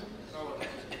pumping to the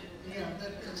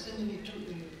that concern you need to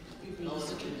people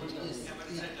listen to it.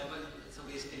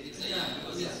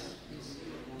 Yes. Yes.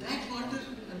 That water,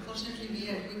 unfortunately, we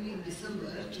are going in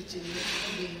December to check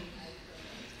it again.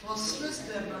 Phosphorus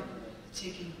they are not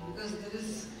checking because there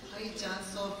is high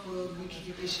chance of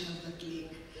eutrophication of that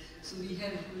lake. So we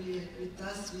had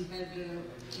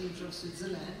team from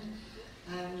Switzerland.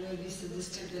 And we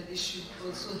suggested that it should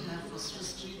also have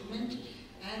phosphorus treatment,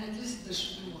 and at least there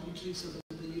should be monitoring so that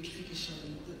the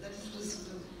eutrophication. That was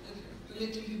a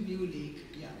relatively new lake.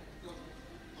 Yeah.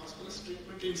 Phosphorus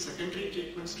treatment in secondary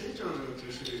treatment stage or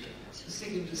tertiary treatment?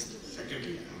 Secondary stage.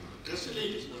 Secondary. Tertiary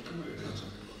is not a good answer.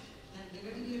 And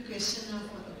regarding your question of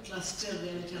a cluster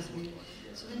where it has been,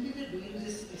 so when we were doing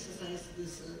this exercise,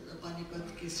 this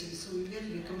Panipat case study, so we were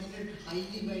recommended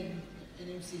highly by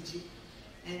NMCG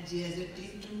and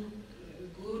GZLD to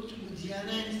go to Girija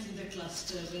and see the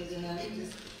cluster where they are having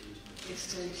this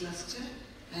textile cluster,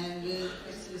 and they're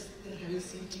having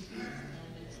CTP,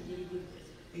 and it's a very good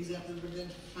example. But then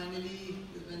finally,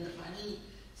 when the final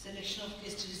selection of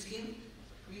case studies came,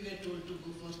 we were told to go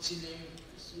for Chennai,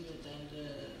 Surat, and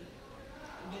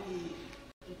many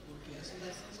airport. So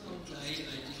that's also one cluster.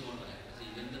 I just want to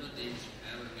see whenever they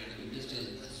have a kind of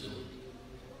industrial zone,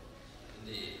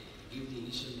 they give the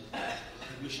initial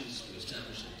permissions to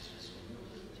establish it. So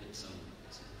with some,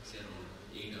 say around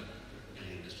 8 or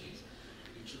 9 industries.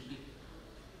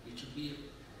 should be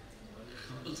a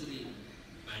compulsory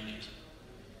mandate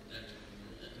that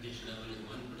they should have only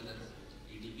one particular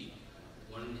EDP,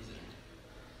 one is it.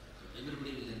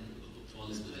 Everybody will then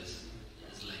follows this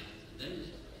line.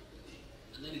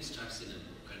 And then it starts in a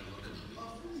kind of workable way.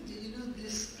 Often,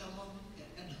 this come up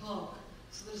ad hoc,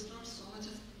 so there's not so much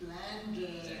of planned.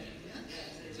 Exactly.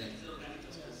 These are organic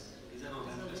clusters. These are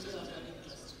organic clusters.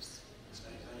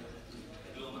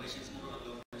 Agglomerations, more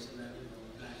agglomeration than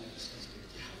planned clusters.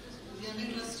 The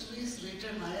organic cluster is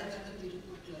rated higher than the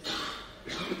Tirupur cluster.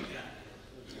 Yeah.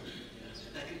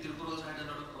 I think Tirupur also had a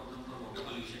lot of problem for water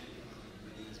pollution.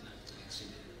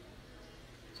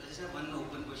 So I just have one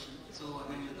open question. So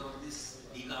with all this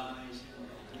decarbonization,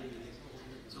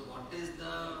 so what is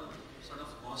the sort of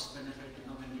cost benefit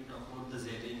when we talk about the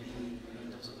ZLD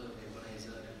in terms of the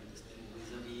vaporizer and this thing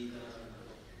vis-a-vis the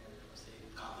say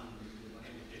carbon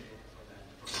emitted for that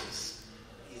process?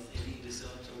 Is any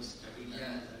research or study done?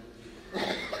 Yeah.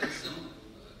 There is some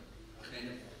kind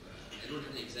of I don't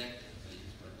have the exact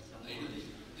values, but I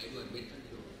do admit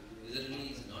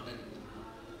ZLD is not a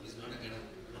kind of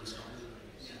non-stop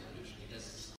solution. It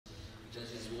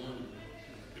has its own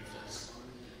pitfalls.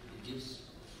 It gives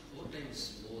 4 times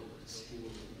more CO2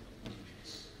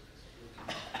 emissions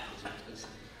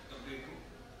compared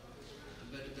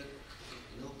to the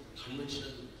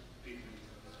conventional treatment,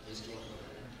 wastewater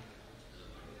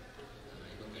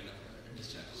kind of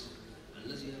discharge.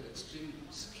 Unless you have extreme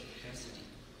scarcity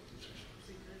of fresh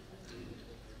water,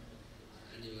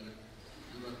 and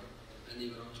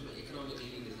you are actually economically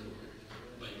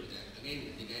viable. Again,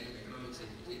 the kind of economics it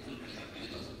will play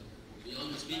because we all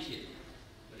speak here,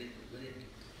 but when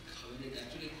it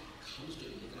actually comes to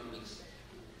economics,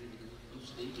 when it comes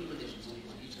to the implementation, so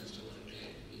each customer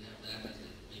we have that as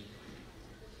the main point.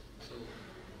 So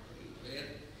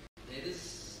where there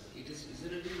is,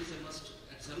 ZLD is a must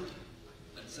at some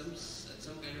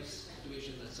kind of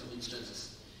situations, at some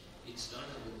instances. It's not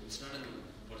a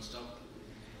one stop,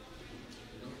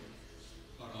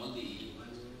 for all the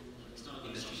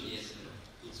industry. Yes.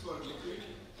 It's for liquid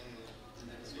and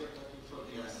that's what talking for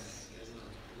gas.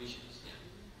 Emissions. Yeah.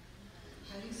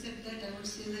 Having said that, I would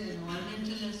say the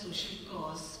environmental and social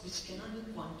costs, which cannot be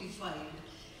quantified,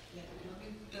 in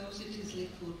economic terms it is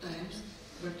like 4 times,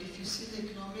 but if you see the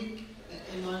economic,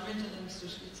 environmental and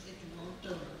social, it's like long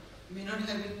term. May not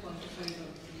have been quantified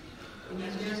already. In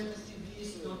India, the CV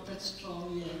is not that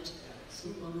strong yet, so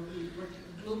probably, but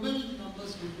global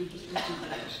numbers would be different in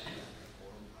that.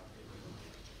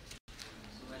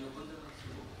 So I'll open the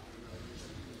floor.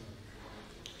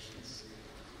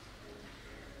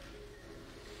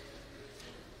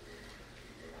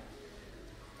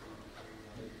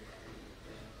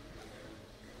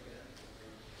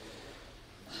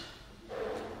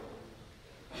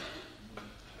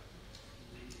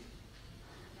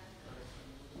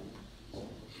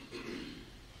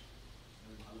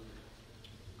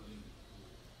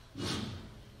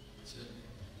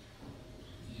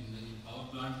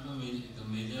 The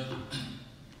major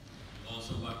loss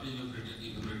of water is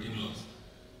operating loss.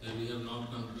 That we have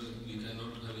not control, we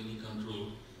cannot have any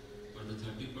control. But the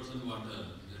 30% water,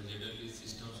 the ZLD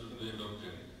system should be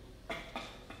adopted.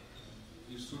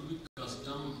 It should be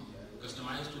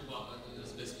customized to a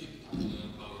specific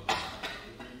power.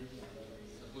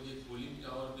 Suppose a cooling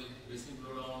tower basin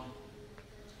flow down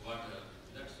water,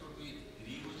 that should be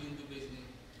reused in the basin,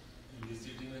 in the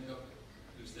city makeup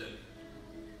itself.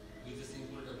 With a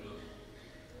simple development.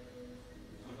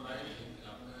 So I think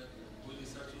कोई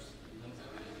research उस ढंग से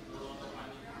flow का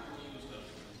पानी को नहीं use कर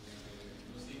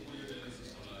तो simple ड्रेनेज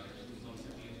सिस्टम लगा है तो सबसे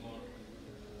clean more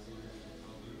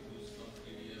how to use some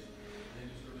ADS then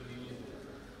you should reuse it.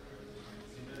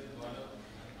 Similarly, water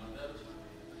other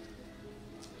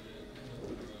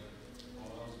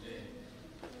power stay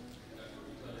that should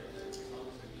be collected some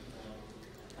setting for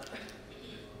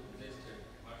tested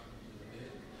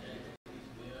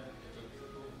but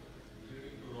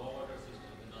raw water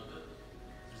system and other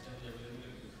systems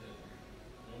available is there.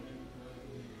 No need to have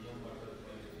medium water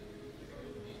quality.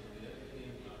 There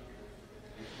in plant.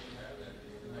 If we have that,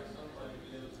 the maximum quality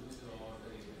level should be raw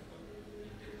water intake.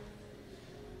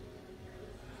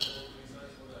 So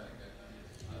research हो रहा है क्या?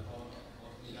 और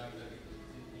we have that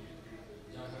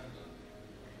जहाँ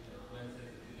when say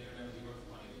we got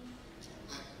पानी.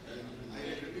 I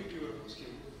repeat your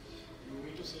question. You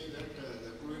mean to say that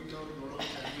the cooling tower no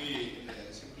longer can be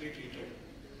simply treated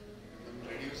and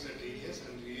reduce the TDS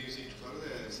and reuse it for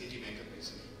the CT makeup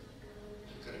basin.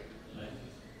 Correct?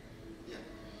 Yeah.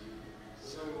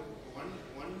 So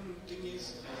one thing is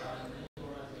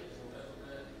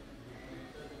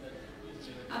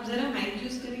आप जरा mic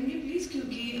use करेंगे please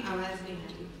क्योंकि आवाज नहीं आ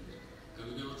रही।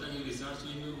 कभी क्या होता है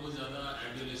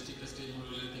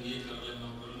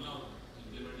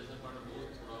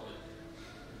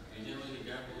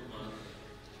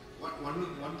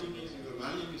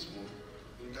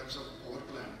of power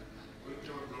plant,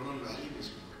 blown-on value is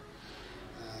more.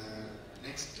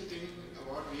 Next thing,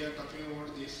 what we are talking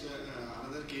about is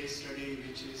another case study,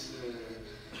 which is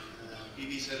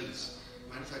PV cells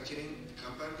manufacturing.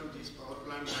 Compared to this power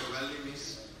plant, the value is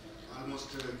almost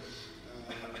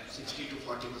 60 to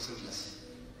 40% less.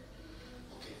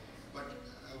 Okay, but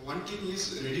one thing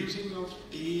is reducing of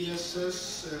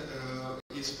TSS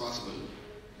is possible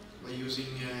by using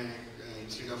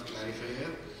instead of clarifier,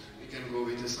 we can go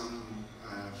with some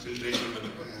filtration,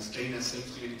 stainless,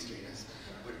 self-cleaning stainless.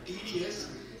 But TDS,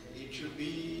 it should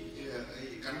be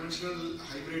a conventional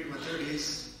hybrid method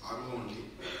is RO only.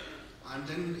 And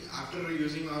then after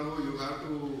using RO, you have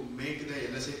to make the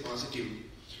LSA positive.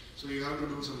 So you have to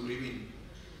do some reaming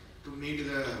to meet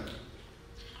the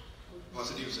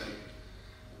positive side.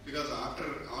 Because after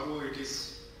RO, it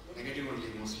is negative only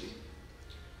mostly.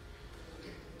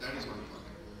 Okay, that is one part.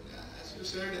 As you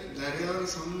said, there are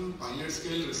some pilot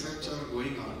scale research are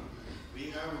going on. We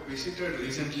have visited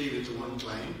recently with one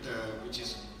client, which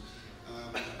is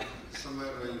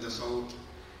somewhere in the south,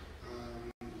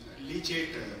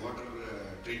 leachate water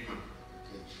treatment.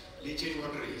 Okay. Leachate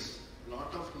water is a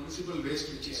lot of municipal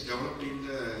waste which is developed in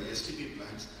the STP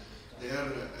plants. They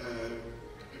are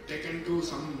taken to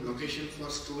some location for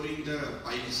storing the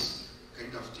piles,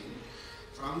 kind of thing.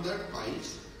 From that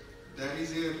piles, there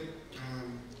is a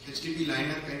HDP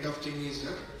liner kind of thing is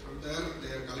there. From there,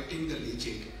 they are collecting the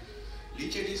leachate.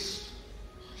 Leachate is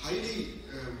highly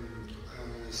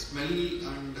smell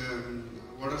and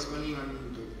water smell,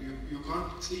 and you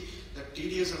can't see that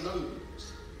TDS and all.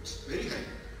 It's very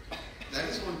high. That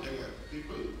is one thing.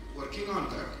 People working on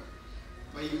that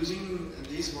by using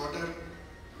this water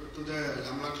to the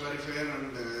lambda clarifier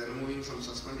and removing some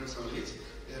suspended solids.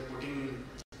 They are putting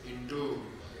into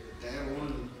their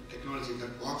own technology.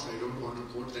 That box, I don't want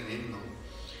to quote the name now.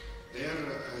 They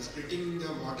are splitting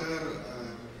the water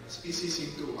species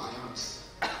into ions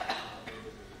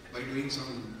by doing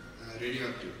some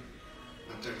radioactive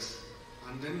methods,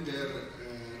 and then they are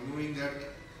removing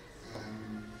that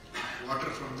water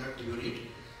from that unit,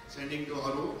 sending to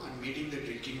RO and meeting the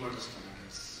drinking water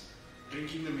standards.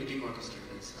 Drinking the meeting water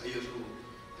standards, ISO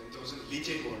 10,000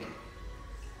 leachate water.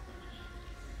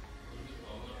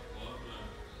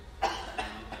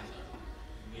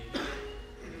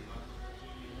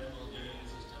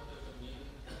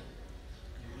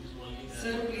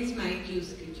 Sir, please mic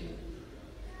use, Girija.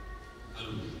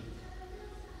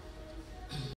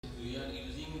 We are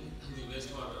using the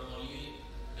wastewater only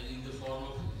in the form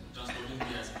of transporting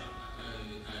gas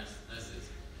gases.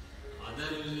 Other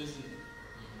uses,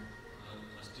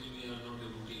 still we are not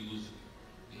able to use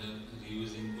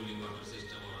reusing cooling water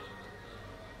system or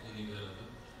anywhere other.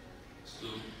 So,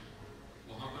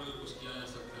 वहाँ पर अगर कुछ किया जा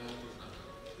सकता है तो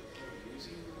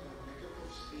Using makeup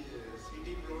of CD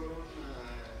blown,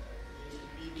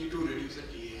 we need to reduce the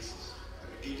TDS.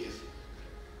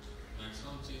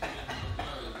 maximum चीज़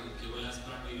केवल as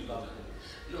plant में use होता है.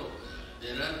 No,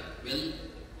 there are well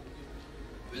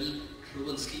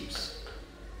proven schemes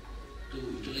to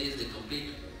utilize the complete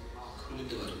cooling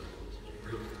tower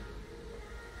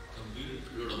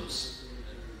blowdowns.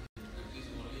 It is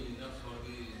only enough for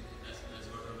the as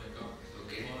water backup.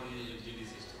 Okay. For the LGD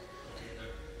system. Okay.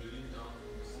 That cooling down,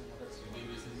 CD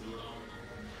basin blow down.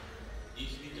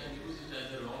 If we can use it as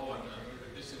a raw water,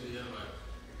 it is a reservoir.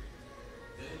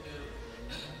 Then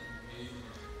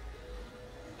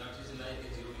that is like a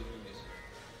zero liquidation.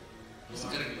 That's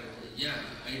correct. Yeah,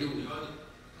 I do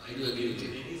agree with you.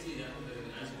 Any season,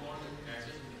 as water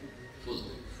catches Full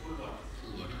water.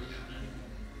 water, yeah. And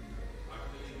what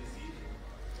we receive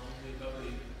from the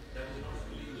recovery, that is not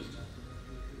fully used.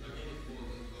 Again, it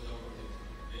goes out of the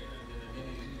drain, and then again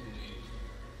it is used.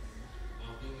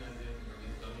 Pumping and then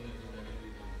again coming and then again we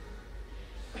pump.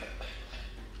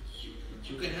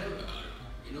 You can have,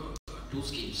 two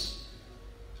schemes.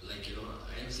 Like,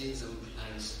 I have seen some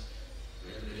plants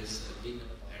where there is a big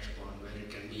ash pond where it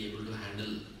can be able to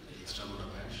handle the extra amount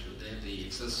of ash. There the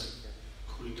excess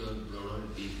cooling tower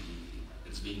blown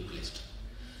is being placed.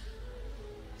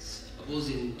 Suppose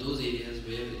in those areas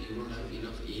where you don't have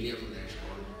enough area for the ash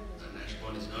pond, and ash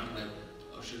pond is not in a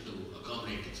option to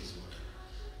accommodate excess water,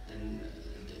 then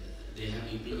they have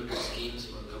implemented schemes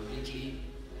for completely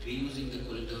reusing the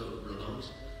cooling tower blowdowns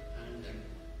and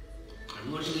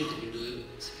converting it into the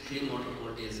same water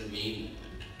quality as the main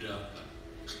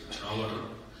raw water,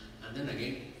 and then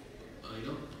again,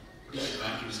 putting it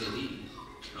back inside the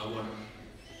raw water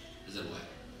reservoir.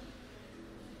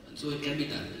 And so it can be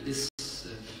done. It is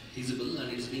feasible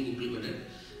and it is being implemented.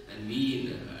 And we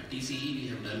in TCE, we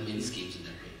have done many schemes in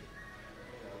that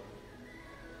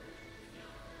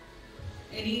way.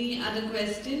 Any other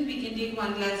question? We can take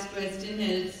one last question,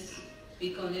 else we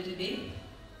call it a day.